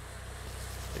 It's like,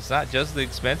 it's not just the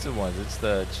expensive ones, it's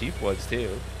the cheap ones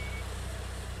too.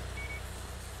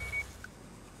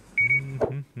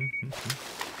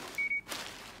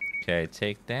 Okay,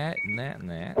 take that and that and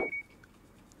that.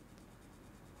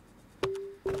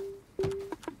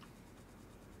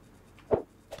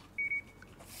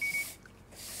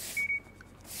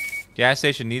 Gas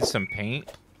station needs some paint.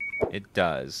 It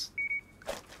does.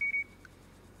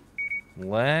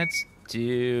 Let's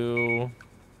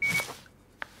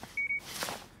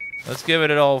Let's give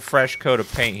it an old fresh coat of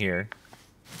paint here.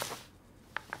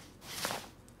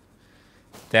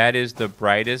 That is the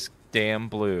brightest damn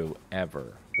blue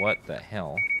ever. What the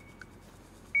hell?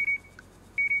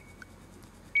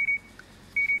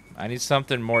 I need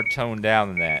something more toned down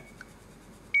than that.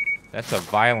 That's a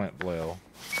violent blue.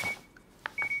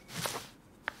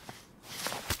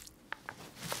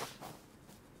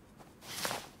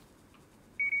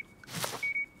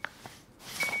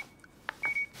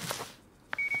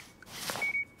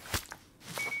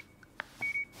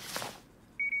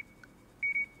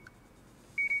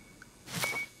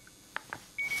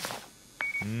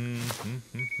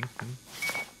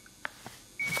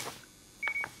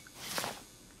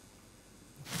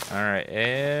 Alright,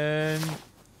 and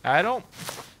I don't...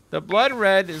 The blood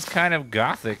red is kind of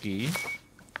gothic-y.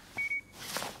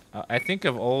 I think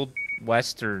of old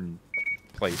western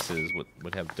places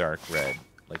would have dark red.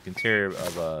 Like interior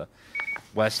of a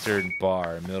western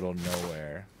bar, middle of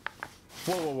nowhere.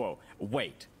 Whoa, whoa, whoa.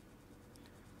 Wait.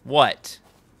 What?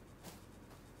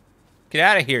 Get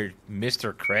out of here,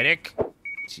 Mr. Critic.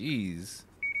 Jeez.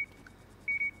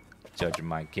 Judging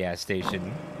my gas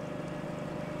station.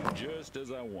 Just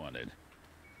as I wanted.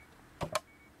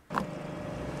 Have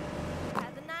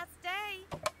a nice day.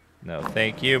 No,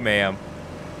 thank you, ma'am.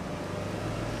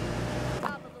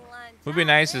 Top of the line. Would be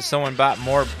nice if someone bought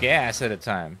more gas at a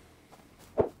time.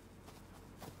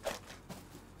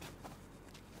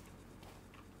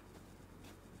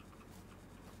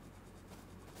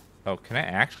 Oh, can I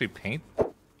actually paint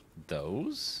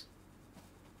those?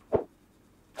 I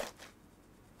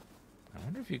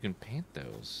wonder if you can paint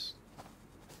those.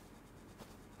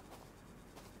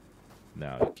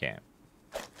 No, you can't.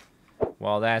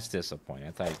 Well, that's disappointing.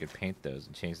 I thought you could paint those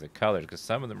and change the colors because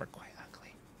some of them are quite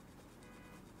ugly.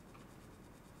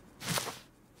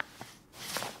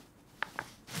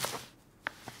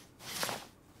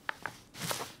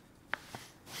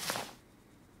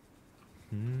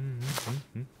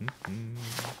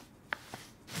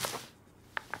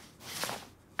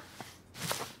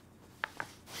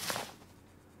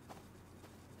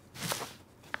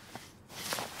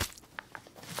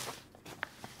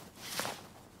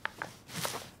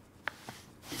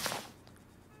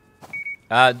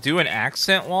 Do an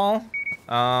accent wall.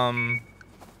 Oh,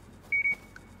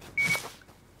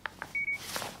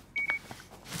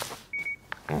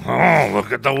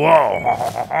 look at the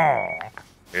wall.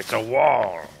 It's a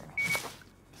wall.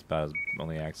 It's about as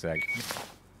only accent I can.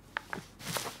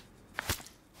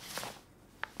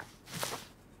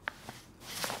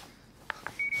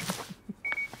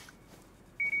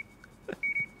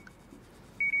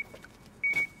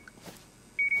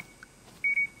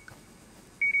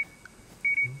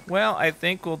 Well, I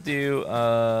think we'll do,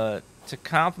 to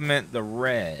complement the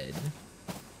red,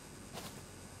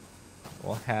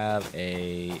 we'll have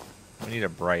we need a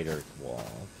brighter wall.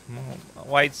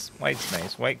 White's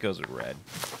nice. White goes with red.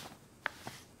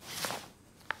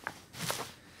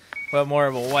 But more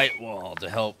of a white wall to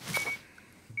help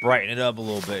brighten it up a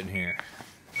little bit in here.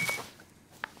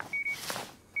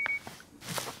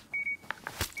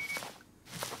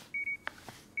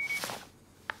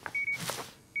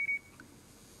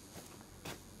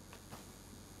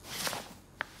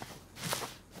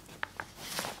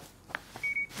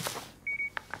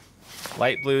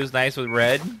 Light blue is nice with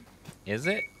red. Is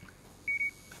it?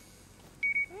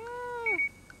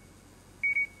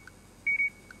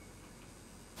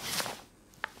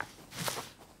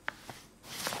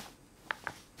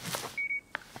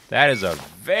 That is a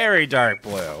very dark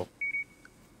blue.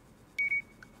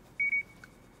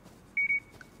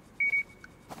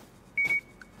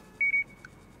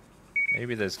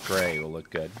 Maybe this gray will look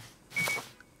good.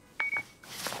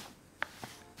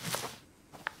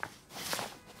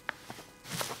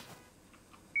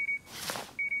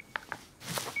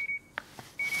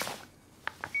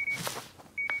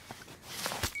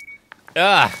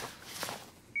 Ah!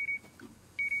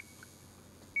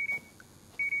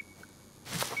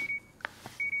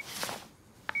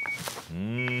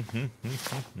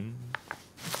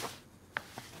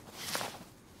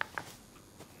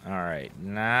 Alright,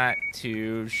 not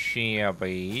too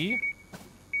shabby.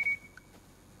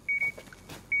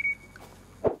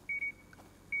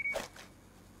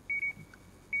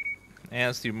 And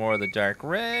let's do more of the dark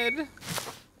red.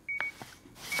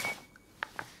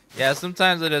 Yeah,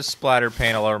 sometimes I just splatter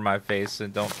paint all over my face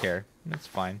and don't care. It's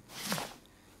fine.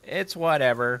 It's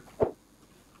whatever.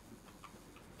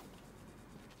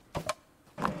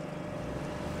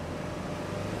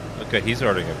 Okay, he's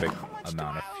ordering a big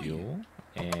amount of fuel.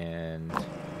 And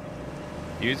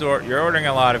you're ordering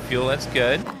a lot of fuel. That's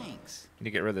good. Thanks. Need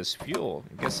to get rid of this fuel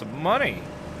and get some money.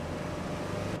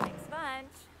 Thanks a bunch.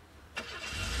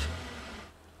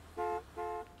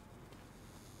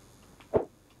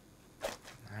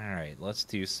 let's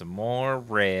do some more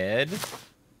red.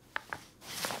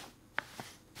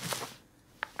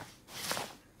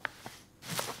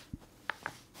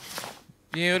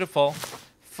 Beautiful.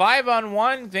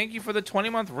 5-on-1. Thank you for the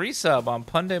 20-month resub on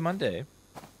Punday Monday.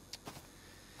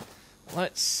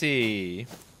 Let's see.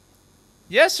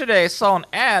 Yesterday I saw an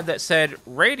ad that said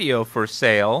radio for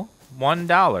sale,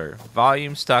 $1.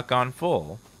 Volume stuck on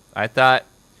full. I thought,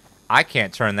 I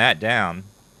can't turn that down.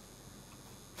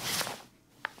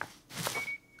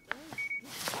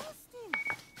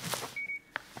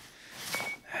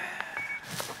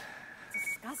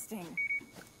 Disgusting.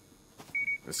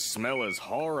 The smell is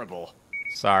horrible.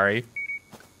 Sorry.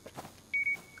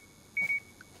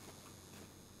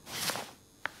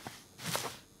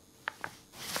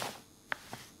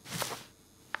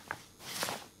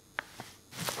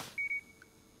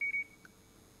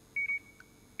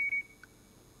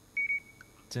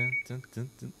 Dun, dun, dun,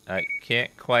 dun. I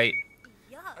can't quite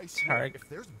Yuck. I swear, Target. if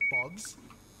there's bugs,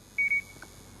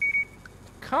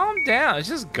 calm down. It's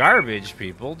just garbage,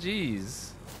 people.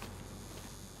 Jeez.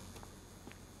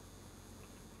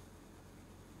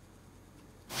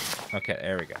 Okay,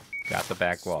 there we go. Got the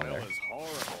back wall Smell there. is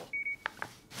horrible.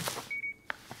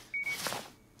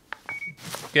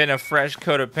 Getting a fresh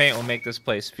coat of paint will make this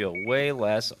place feel way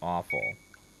less awful.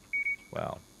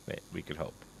 Well, wait, we could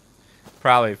hope.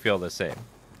 Probably feel the same.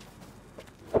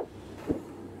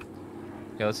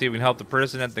 Okay, let's see if we can help the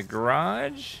person at the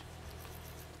garage.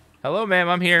 Hello, ma'am.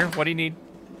 I'm here. What do you need?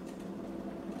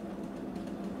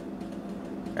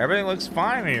 Everything looks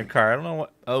fine in your car. I don't know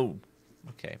what... Oh,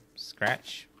 okay.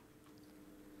 Scratch.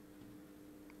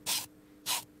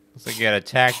 Looks like you got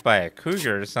attacked by a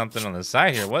cougar or something on the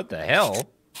side here. What the hell?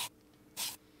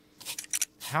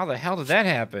 How the hell did that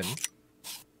happen?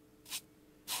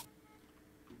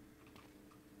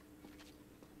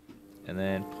 And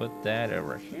then put that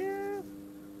over here.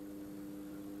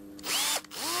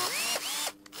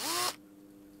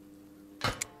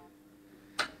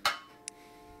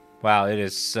 Wow, it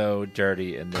is so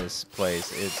dirty in this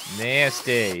place. It's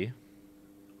nasty.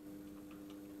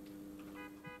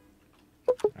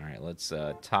 Alright, let's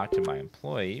talk to my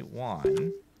employee.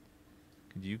 Juan,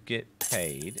 could you get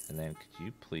paid? And then could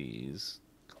you please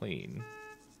clean?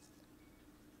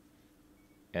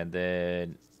 And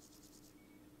then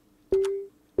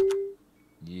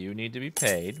you need to be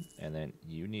paid. And then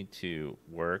you need to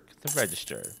work the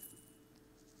register.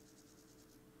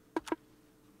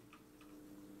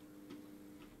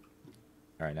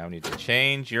 Alright, now we need to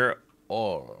change your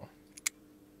oil.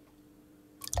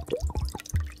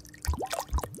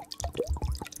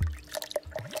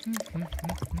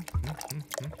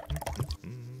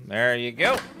 There you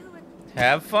go.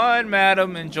 Have fun,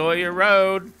 madam. Enjoy your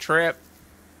road trip.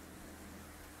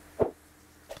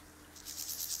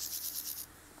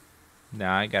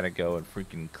 Now I gotta go and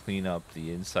freaking clean up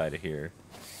the inside of here.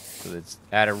 So it's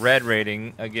at a red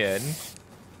rating again.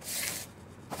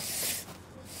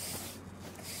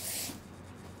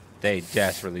 They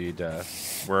desperately need to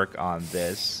work on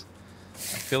this. I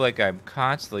feel like I'm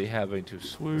constantly having to The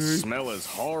sweep. smell is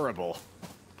horrible.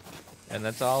 And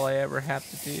that's all I ever have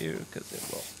to do, because it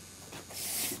will.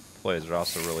 Employees are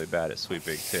also really bad at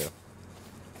sweeping, too.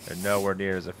 They're nowhere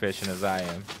near as efficient as I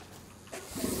am.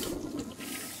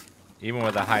 Even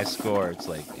with a high score, it's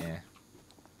like, eh.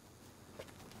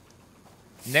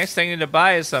 Next thing I need to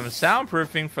buy is some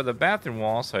soundproofing for the bathroom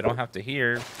wall, so I don't have to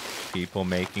hear people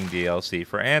making DLC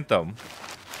for Anthem.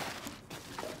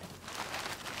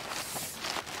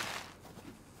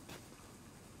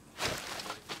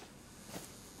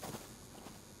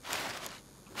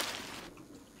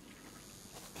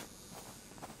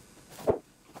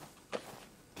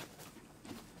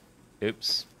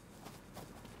 Oops.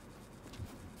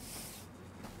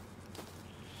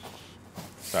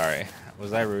 Sorry.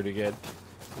 Was I rude again?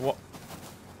 What?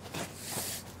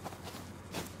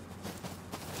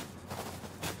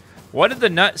 What did the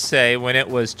nut say when it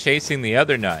was chasing the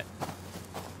other nut?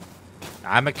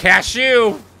 I'm a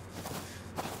cashew!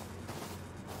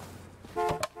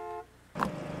 Just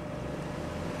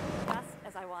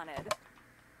as I wanted.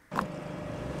 I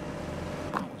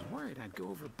was worried I'd go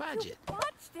over budget.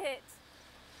 Watched it.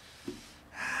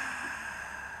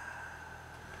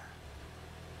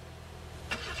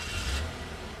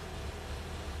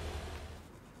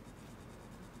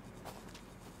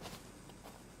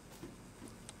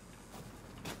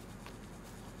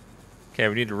 Okay,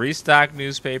 we need to restock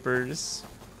newspapers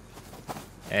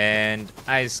and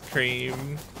ice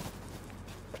cream.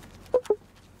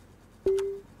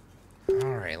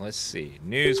 Alright, let's see.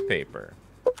 Newspaper.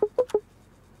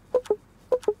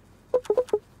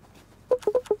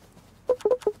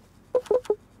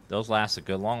 Those last a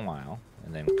good long while.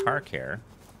 And then car care.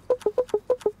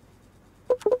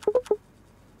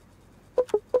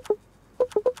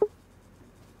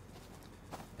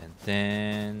 And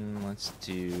then let's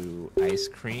do ice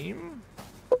cream.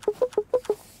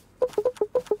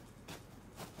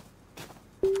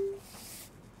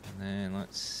 And then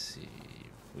let's see.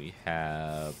 We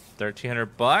have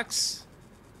 1,300 bucks.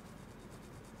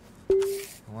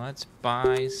 Let's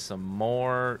buy some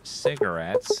more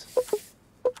cigarettes.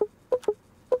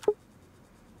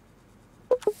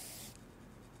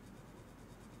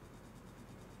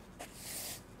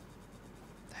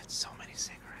 That's so many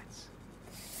cigarettes.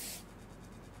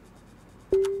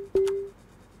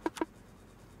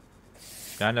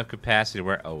 Got enough capacity to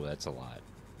wear. Oh, that's a lot.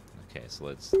 Okay, so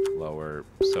let's lower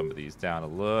some of these down a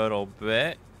little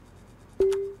bit.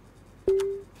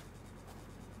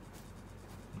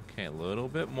 Okay, a little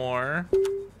bit more.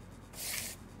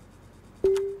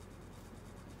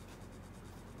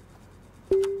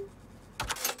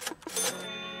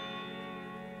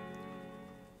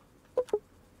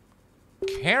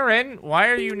 Karen, why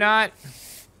are you not...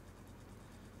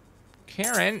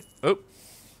 Karen, oh.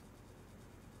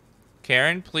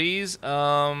 Karen, please,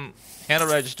 handle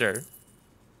register.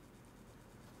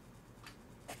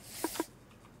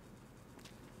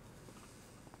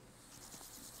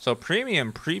 So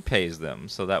premium prepays them,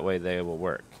 so that way they will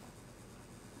work.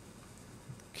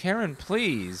 Karen,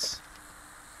 please.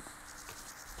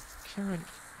 Karen,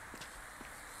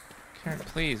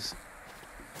 please.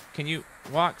 Can you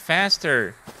walk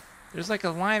faster? There's like a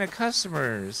line of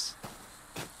customers.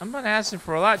 I'm not asking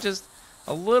for a lot, just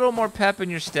a little more pep in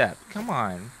your step. Come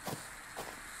on.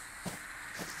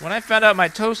 When I found out my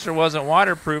toaster wasn't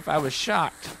waterproof, I was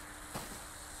shocked.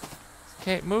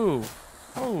 Okay, move.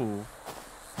 Move.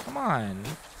 Come on.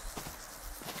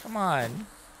 Come on.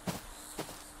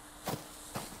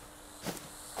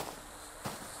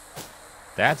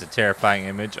 That's a terrifying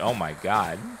image. Oh my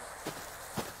god.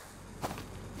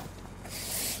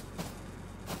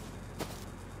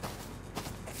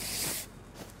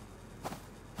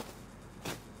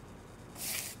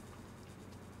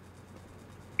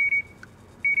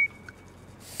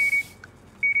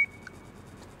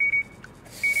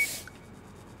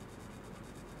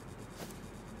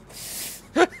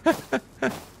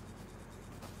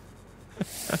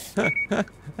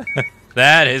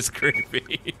 That is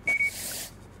creepy.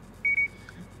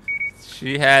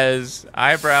 She has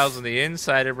eyebrows on the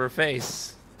inside of her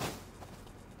face.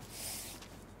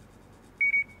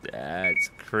 That's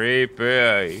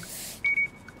creepy.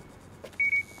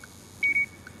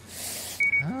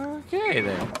 Okay,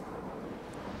 then.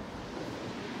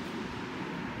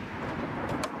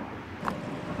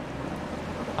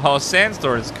 Oh,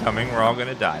 Sandstorm is coming. We're all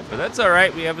gonna die. But that's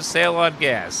alright. We have a sale on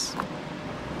gas.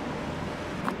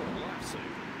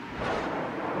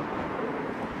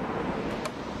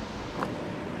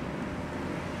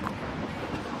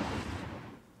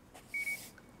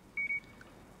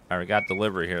 Alright, we got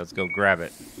delivery here. Let's go grab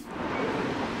it.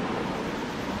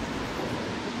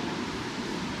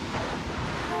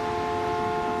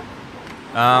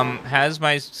 Has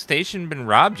my station been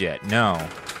robbed yet? No.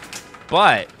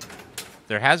 But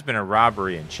there has been a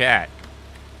robbery in chat.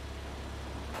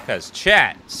 Because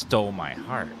chat stole my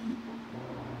heart.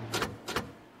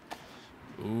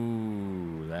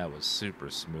 Ooh, that was super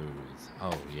smooth.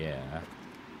 Oh, yeah.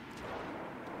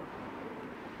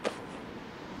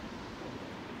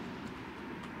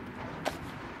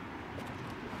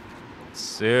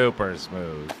 Super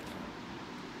smooth.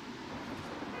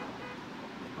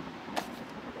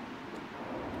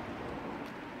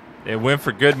 It went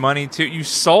for good money too. You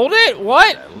sold it?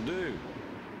 What? That'll do.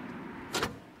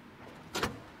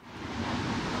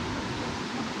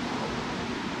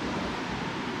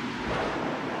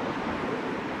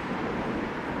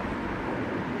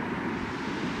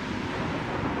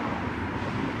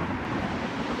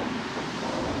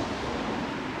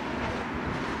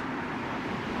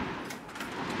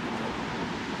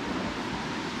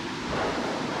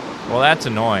 Well, that's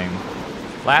annoying.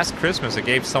 Last Christmas, I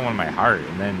gave someone my heart,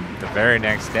 and then the very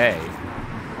next day,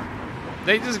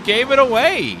 they just gave it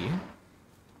away.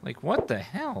 Like, what the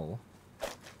hell?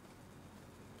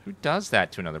 Who does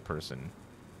that to another person?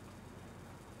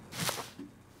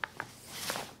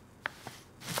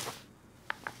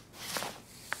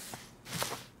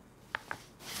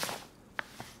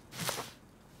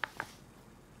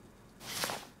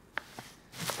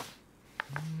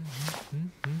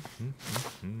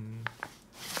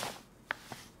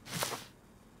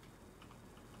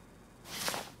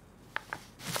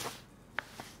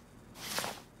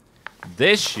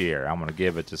 This year, I'm going to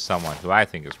give it to someone who I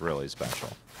think is really special.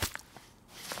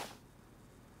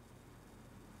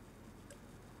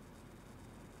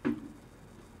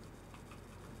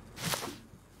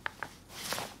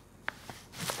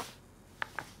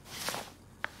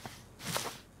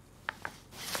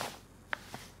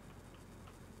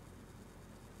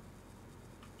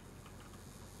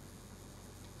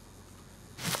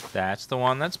 That's the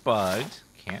one that's bugged.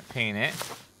 Can't paint it.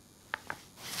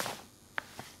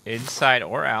 Inside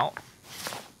or out.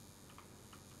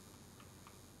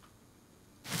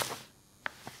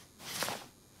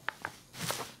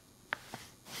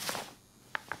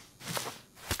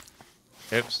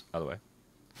 Oops, other way.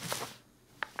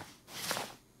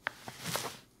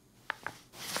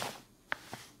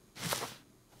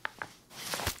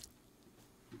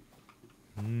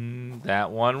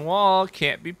 That one wall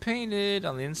can't be painted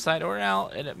on the inside or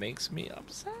out, and it makes me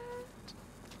upset.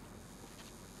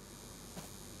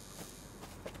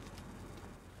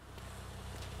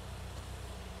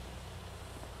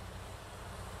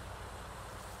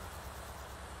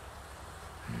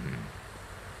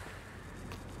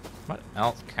 What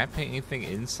else? Can I paint anything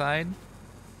inside?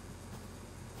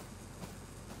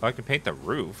 Oh, I can paint the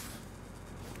roof.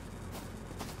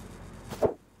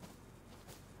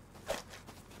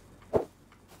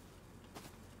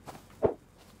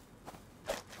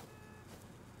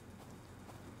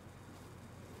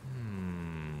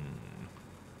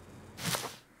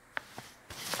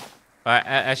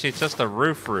 Actually, it's just the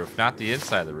roof, not the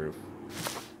inside of the roof.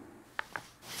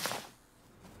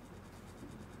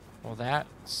 Well,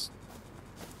 that's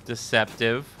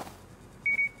deceptive.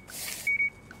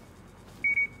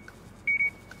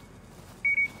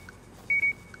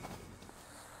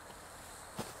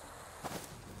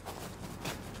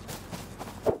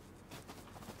 Well,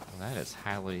 that is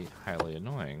highly, highly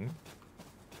annoying.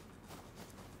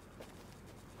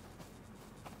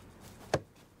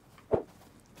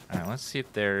 Alright, let's see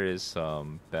if there is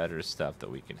some better stuff that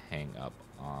we can hang up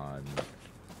on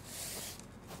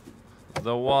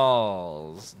the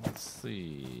walls. Let's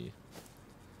see.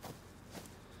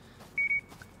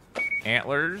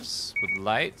 Antlers with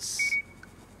lights.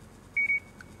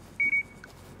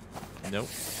 Nope.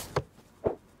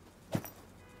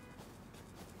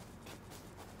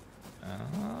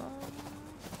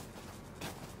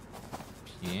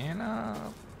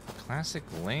 Piano. Classic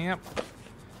lamp.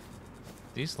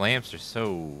 These lamps are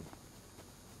so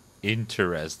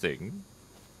interesting.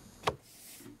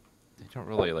 They don't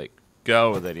really, like,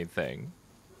 go with anything.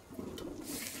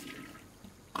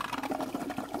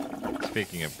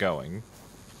 Speaking of going.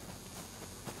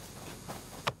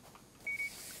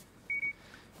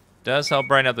 Does help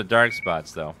brighten up the dark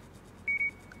spots, though.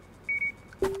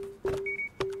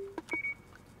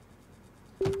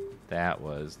 That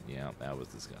was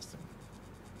disgusting.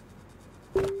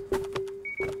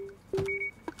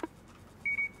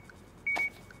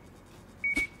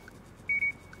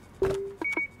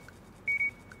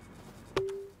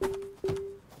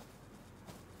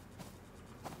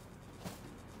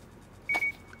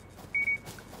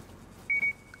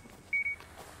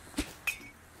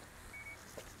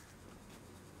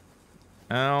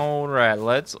 Alright,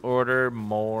 let's order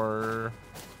more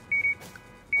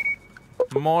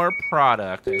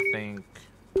product, I think.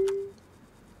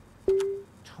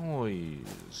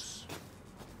 Toys.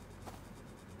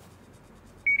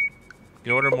 You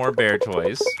can order more bear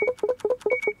toys.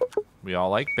 We all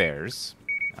like bears.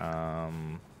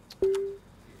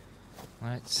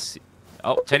 Let's see.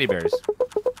 Oh, teddy bears.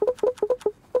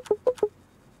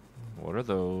 What are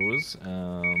those?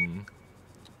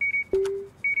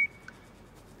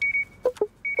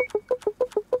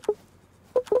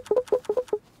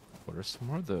 Order some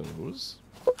more of those.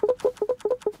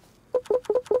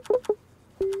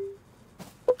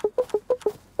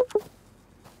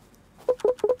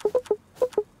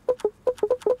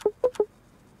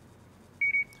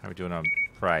 How are we doing on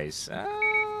price? A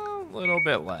little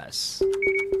bit less.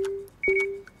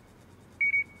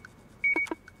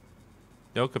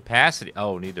 No capacity.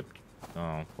 Oh, need to.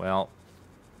 Oh, well.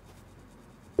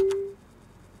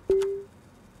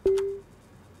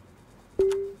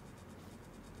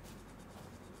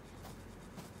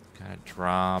 Gotta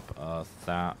drop a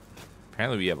thought.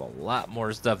 Apparently, we have a lot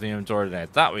more stuff in the inventory than I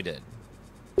thought we did.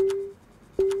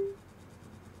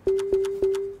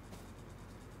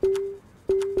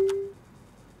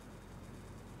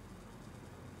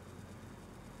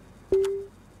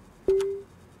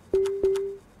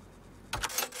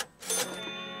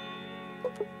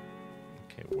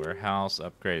 Warehouse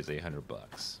upgrade is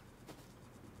 $800.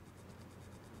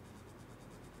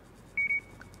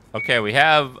 Okay, we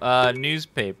have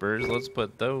newspapers. Let's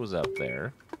put those up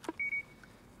there.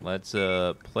 Let's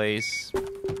place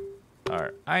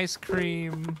our ice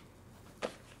cream.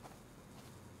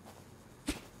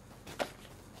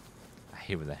 I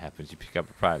hate when that happens. You pick up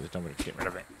a prize, but I'm going to get rid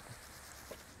of it.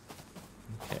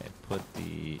 Okay, put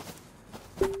the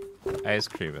ice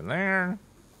cream in there.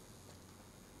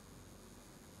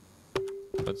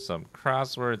 Put some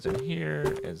crosswords in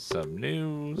here and some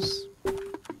news.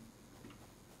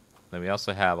 Then we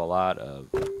also have a lot of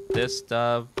this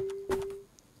stuff.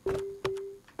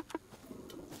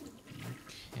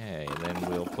 Okay, then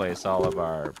we'll place all of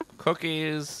our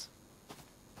cookies,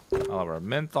 all of our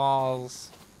menthols.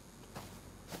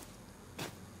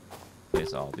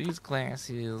 Place all these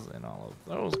glasses and all of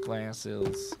those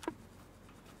glasses.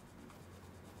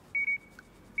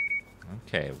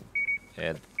 Okay,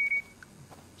 and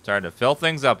starting to fill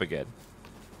things up again.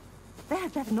 There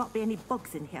better not be any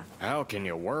bugs in here. How can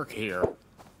you work here?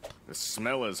 The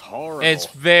smell is horrible. It's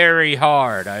very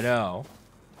hard, I know.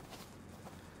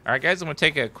 All right, guys, I'm going to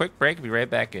take a quick break. Be right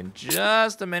back in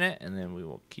just a minute, and then we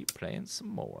will keep playing some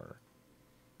more.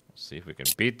 We'll see if we can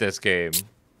beat this game.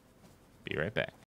 Be right back.